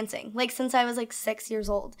grew up dancing, since I was, 6 years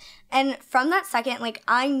old. And from that second,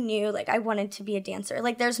 I knew, I wanted to be a dancer.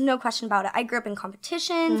 There's no question about it. I grew up in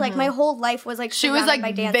competitions. Mm-hmm. My whole life was, she was,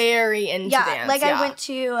 by dance. Very into dance. I went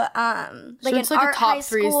to, so an art high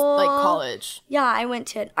school. A top 3, college. Yeah, I went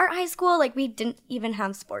to an art high school. We didn't even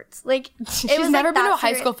have sports. She's never been to a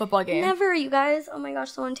high school football game. Never, you guys. Oh, my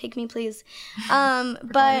gosh, someone take me, please.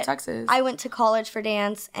 But Texas. I went to college for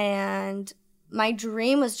dance, and my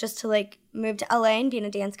dream was just to move to LA and be in a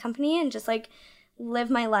dance company and just live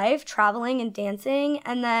my life traveling and dancing.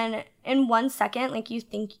 And then in 1 second, you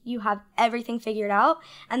think you have everything figured out,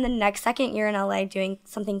 and the next second you're in LA doing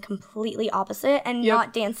something completely opposite and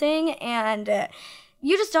not dancing, and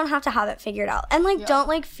you just don't have to have it figured out. And,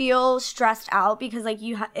 don't, feel stressed out because,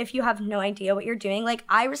 if you have no idea what you're doing.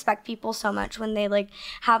 I respect people so much when they,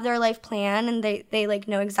 have their life plan and they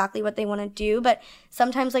know exactly what they want to do. But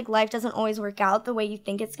sometimes, life doesn't always work out the way you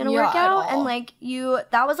think it's going to work out. And,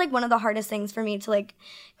 that was, one of the hardest things for me to,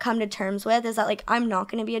 come to terms with is that, I'm not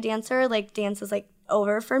going to be a dancer. Dance is,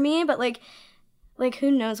 over for me. But,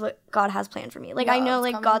 who knows what God has planned for me? I know,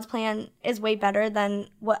 God's plan is way better than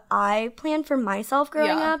what I planned for myself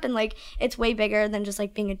growing up. And, it's way bigger than just,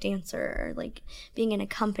 being a dancer or, being in a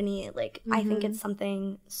company. I think it's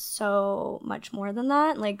something so much more than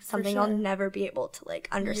that. Something I'll never be able to,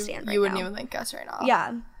 understand right now. You wouldn't even, guess right now.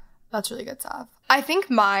 Yeah. That's really good stuff. I think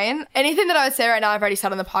mine, anything that I would say right now, I've already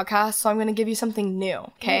said on the podcast, so I'm going to give you something new,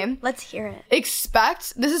 okay? Let's hear it.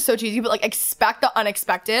 Expect, this is so cheesy, but like expect the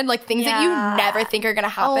unexpected, like things that you never think are going to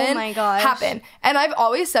happen. Oh my gosh. Happen. And I've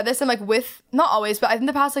always said this, and like not always, but I think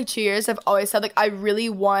the past like 2 years, I've always said like I really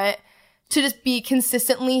want to just be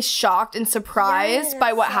consistently shocked and surprised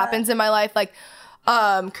by what happens in my life, like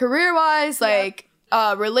career-wise, like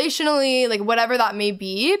relationally, like whatever that may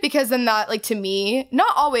be, because then that, like, to me,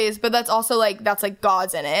 not always, but that's also like, that's like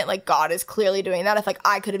God's in it. Like God is clearly doing that. If like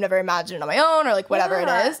I could have never imagined it on my own, or like whatever it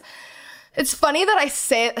is. It's funny that I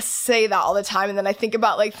say that all the time, and then I think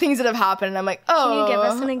about like things that have happened, and I'm like, oh. Can you give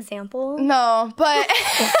us an example? No, but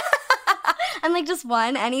I'm like, just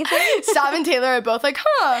one, anything? Sav and Taylor are both like,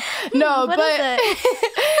 huh. No, What but is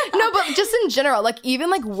it? no, but just in general, like even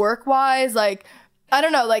like work-wise, like I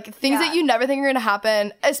don't know, like things that you never think are gonna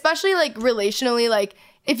happen, especially like relationally, like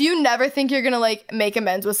if you never think you're gonna like make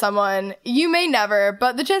amends with someone, you may never,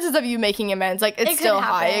 but the chances of you making amends, like it's still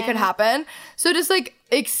high. It could happen. So just like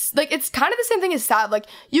it's kind of the same thing as Sav. Like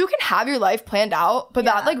you can have your life planned out, but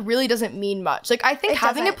that like really doesn't mean much. Like I think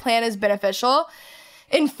having a plan is beneficial.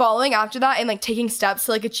 In following after that and like taking steps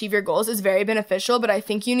to like achieve your goals is very beneficial, but I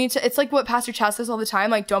think you need to, it's like what Pastor Chas says all the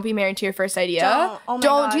time, like don't be married to your first idea.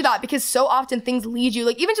 Don't do that, because so often things lead you,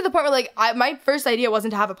 like even to the point where like my first idea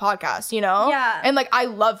wasn't to have a podcast, you know? Yeah. And like I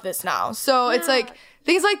love this now. So it's like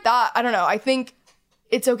things like that. I don't know. I think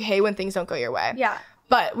it's okay when things don't go your way. Yeah.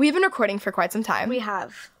 But we've been recording for quite some time. We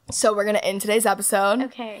have. So we're going to end today's episode.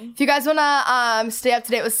 Okay. If you guys want to stay up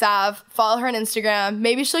to date with Sav, follow her on Instagram.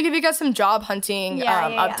 Maybe she'll give you guys some job hunting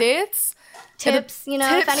updates. Tips, you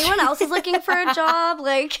know, if anyone else is looking for a job,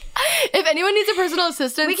 like... If anyone needs a personal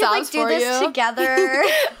assistant, we can, like, do this together.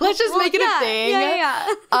 Let's just make it a thing.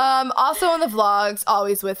 Yeah. Also on the vlogs,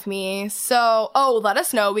 always with me. So, let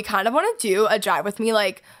us know. We kind of want to do a drive with me,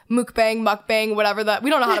 like, mukbang, whatever that...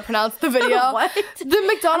 We don't know how to pronounce the video. What? The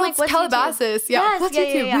McDonald's Calabasas. Yeah, that's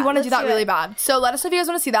YouTube. Yeah. We want to do that really bad. So let us know if you guys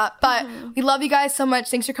want to see that. But we love you guys so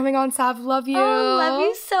much. Thanks for coming on, Sav. Love you. Oh, love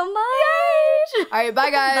you so much. All right,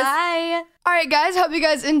 bye, guys. Bye. All right, guys, hope you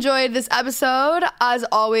guys enjoyed this episode. As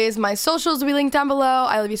always, my socials will be linked down below.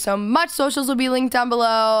 I love you so much. Socials will be linked down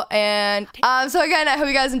below. And so again, I hope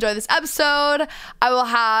you guys enjoyed this episode. I will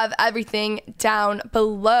have everything down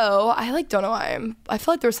below. I don't know why I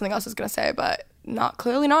feel like there was something else I was going to say, but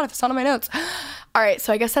clearly not if it's not on my notes. All right,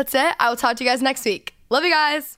 so I guess that's it. I will talk to you guys next week. Love you guys.